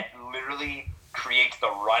that literally creates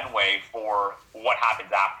the runway for what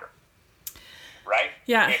happens after. Right?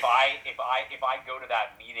 Yeah. If I go to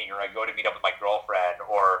that meeting, or I go to meet up with my girlfriend,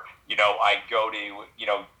 or, you know, I go to, you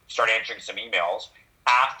know, start answering some emails,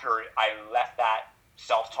 after I left that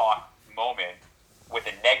self-talk moment with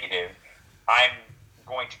a negative, I'm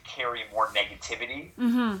going to carry more negativity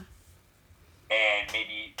and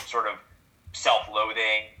maybe sort of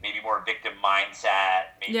self-loathing, maybe more victim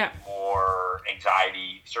mindset, maybe more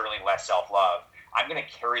anxiety, certainly less self-love. I'm going to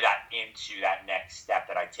carry that into that next step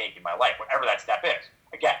that I take in my life, whatever that step is.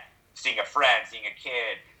 Again, seeing a friend, seeing a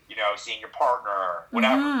kid, you know, seeing your partner,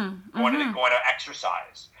 whatever, going to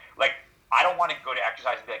exercise. Like, I don't want to go to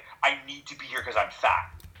exercise and be like, I need to be here because I'm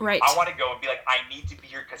fat. Right. I want to go and be like, I need to be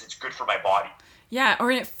here because it's good for my body. Yeah,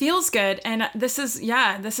 or it feels good, and this is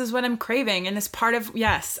what I'm craving, and it's part of,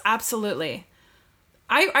 yes, absolutely.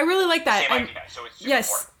 I really like that. Same idea, so it's super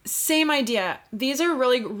important. Same idea. These are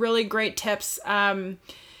really, really great tips, and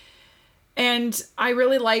I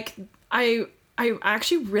really like, I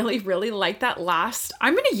actually really, really like that last,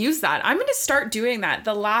 I'm going to use that. I'm going to start doing that,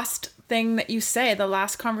 the last thing that you say, the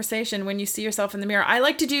last conversation when you see yourself in the mirror. I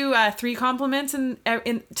like to do 3 compliments in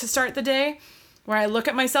to start the day, where I look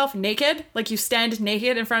at myself naked, like you stand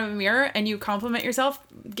naked in front of a mirror and you compliment yourself,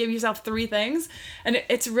 give yourself 3 things. And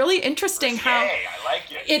it's really interesting how... I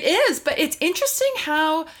like it. It is, but it's interesting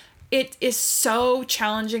how it is so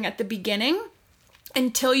challenging at the beginning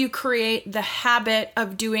until you create the habit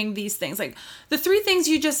of doing these things. Like the 3 things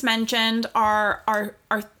you just mentioned are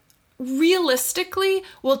realistically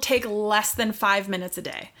will take less than 5 minutes a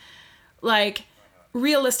day. Like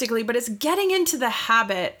realistically, but it's getting into the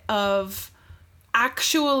habit of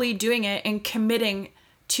actually doing it and committing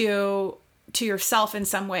to yourself in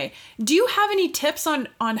some way. Do you have any tips on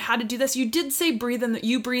how to do this? You did say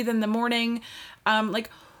you breathe in the morning.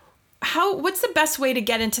 What's the best way to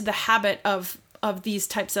get into the habit of these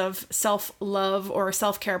types of self-love or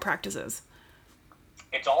self-care practices?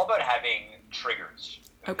 It's all about having triggers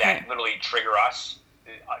that literally trigger us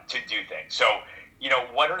to do things. So, you know,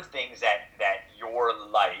 what are things that your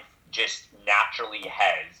life just naturally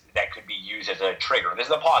has that could be used as a trigger? This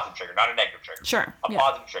is a positive trigger, not a negative trigger. Sure. A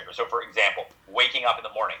positive trigger. So, for example, waking up in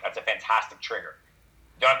the morning, that's a fantastic trigger.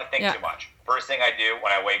 You don't have to think too much. First thing I do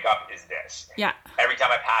when I wake up is this. Yeah. Every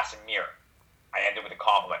time I pass a mirror, I end it with a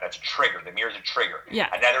compliment. That's a trigger. The mirror is a trigger. Yeah.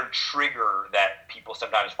 Another trigger that people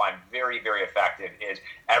sometimes find very, very effective is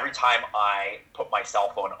every time I put my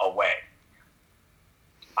cell phone away,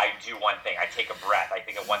 I do one thing. I take a breath. I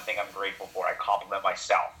think of one thing I'm grateful for. I compliment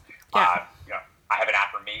myself. Yeah. You know, I have an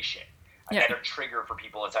affirmation. Another trigger for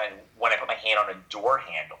people is when I put my hand on a door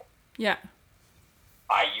handle. Yeah.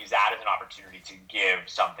 I use that as an opportunity to give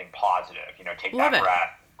something positive. You know, take that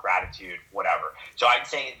breath, gratitude, whatever. So I'd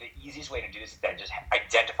say the easiest way to do this is then just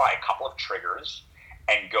identify a couple of triggers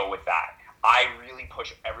and go with that. I really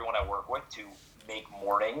push everyone I work with to make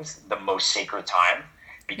mornings the most sacred time,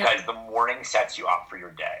 because the morning sets you up for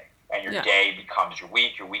your day. And your day becomes your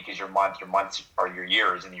week is your months are your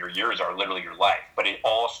years, and your years are literally your life. But it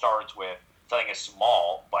all starts with something as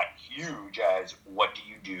small but huge as, what do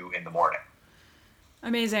you do in the morning?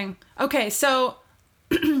 Amazing. Okay, so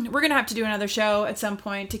we're going to have to do another show at some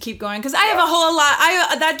point to keep going, because I have a whole lot.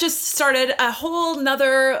 That just started a whole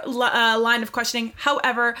nother line of questioning.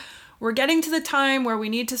 However, we're getting to the time where we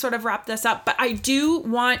need to sort of wrap this up, but I do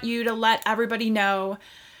want you to let everybody know,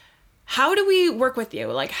 how do we work with you?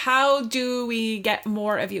 Like, how do we get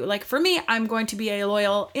more of you? Like, for me, I'm going to be a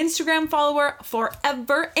loyal Instagram follower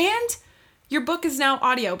forever. And your book is now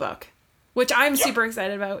audiobook, which I'm super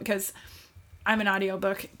excited about, because I'm an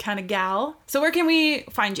audiobook kind of gal. So where can we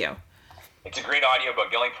find you? It's a great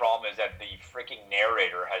audiobook. The only problem is that the freaking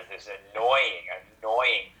narrator has this annoying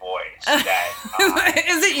voice. That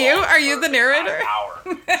is it you? Are you the narrator?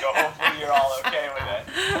 So hopefully you're all okay with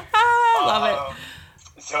it. I love it.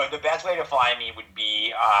 So the best way to find me would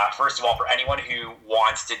be, first of all, for anyone who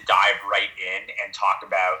wants to dive right in and talk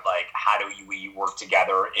about, like, how do we work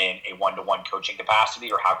together in a one-to-one coaching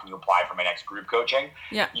capacity, or how can you apply for my next group coaching?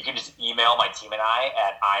 Yeah. You can just email my team and I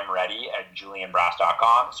at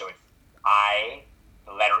imready@julianbrass.com. So it's I,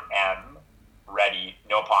 the letter M, ready,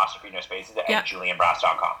 no apostrophe, no spaces, at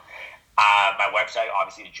julianbrass.com. My website,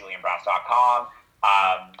 obviously, is julianbrass.com.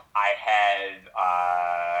 I have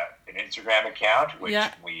an Instagram account, which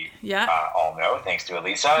we all know, thanks to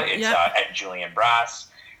Elisa. It's at Julian Brass.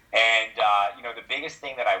 And, you know, the biggest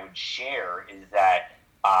thing that I would share is that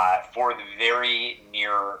for the very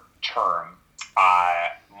near term,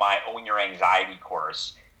 my Own Your Anxiety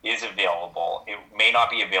course is available. It may not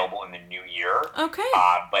be available in the new year. Okay.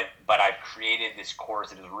 But I've created this course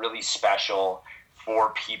that is really special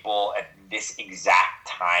for people at this exact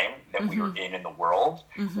time that we are in the world,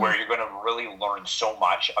 where you're going to really learn so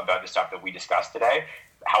much about the stuff that we discussed today.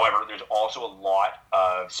 However, there's also a lot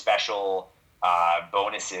of special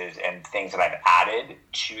bonuses and things that I've added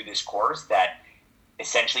to this course that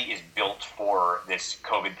essentially is built for this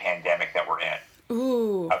COVID pandemic that we're in.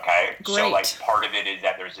 Ooh. Okay. Great. So like part of it is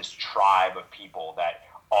that there's this tribe of people that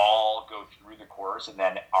all go through the course and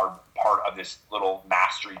then are part of this little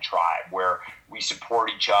mastery tribe where we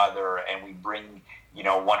support each other and we bring,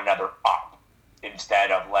 one another up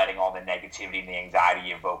instead of letting all the negativity and the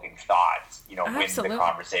anxiety evoking thoughts, win the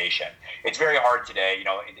conversation. It's very hard today.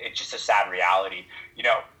 It's just a sad reality.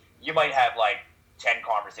 You might have like 10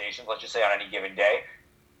 conversations, let's just say on any given day.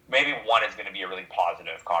 Maybe one is going to be a really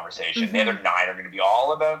positive conversation. The other 9 are going to be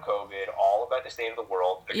all about COVID, all about the state of the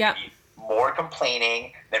world. They're going to be more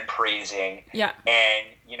complaining than praising. Yeah. And,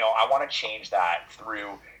 I want to change that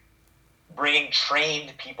through bringing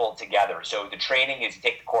trained people together. So the training is you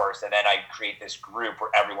take the course and then I create this group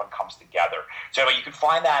where everyone comes together. So you can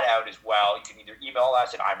find that out as well. You can either email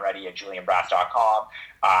us at imready@julianbrass.com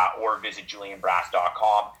or visit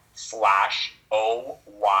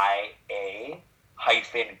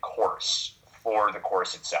julianbrass.com/OYA-course for the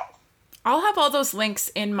course itself. I'll have all those links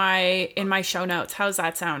in my show notes. How's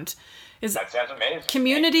that sound? That sounds amazing.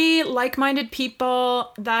 Community, like-minded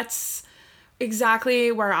people, that's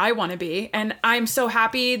exactly where I want to be. And I'm so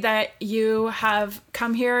happy that you have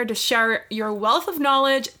come here to share your wealth of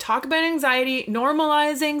knowledge, talk about anxiety,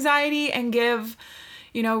 normalize anxiety, and give,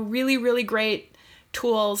 really, really great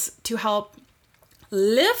tools to help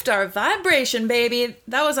lift our vibration, baby.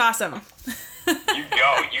 That was awesome. You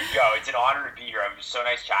go. It's an honor to be here. It was so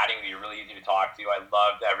nice chatting with you. You're really easy to talk to. I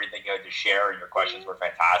loved everything you had to share, and your questions were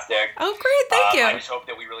fantastic. Oh, great. Thank you. I just hope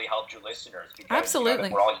that we really helped your listeners. Because, absolutely.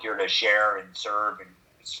 We're all here to share and serve and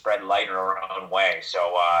spread light in our own way.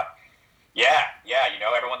 So,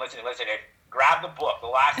 everyone listen. Grab the book. The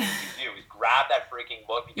last thing you do is grab that freaking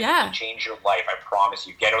book because it can change your life. I promise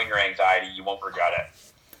you. Get on your anxiety. You won't regret it.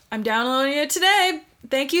 I'm downloading it today.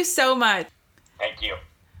 Thank you so much. Thank you.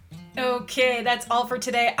 Okay, that's all for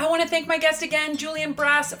today. I want to thank my guest again, Julian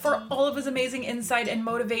Brass, for all of his amazing insight and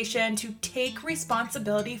motivation to take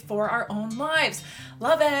responsibility for our own lives.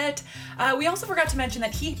 Love it. We also forgot to mention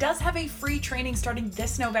that he does have a free training starting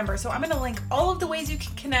this November, so I'm going to link all of the ways you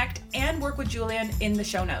can connect and work with Julian in the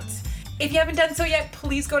show notes. If you haven't done so yet,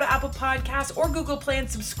 please go to Apple Podcasts or Google Play and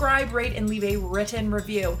subscribe, rate, and leave a written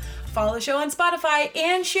review. Follow the show on Spotify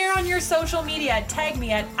and share on your social media. Tag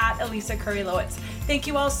me at Elisa Curry-Lowitz. Thank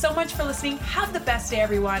you all so much for listening. Have the best day,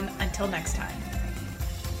 everyone. Until next time.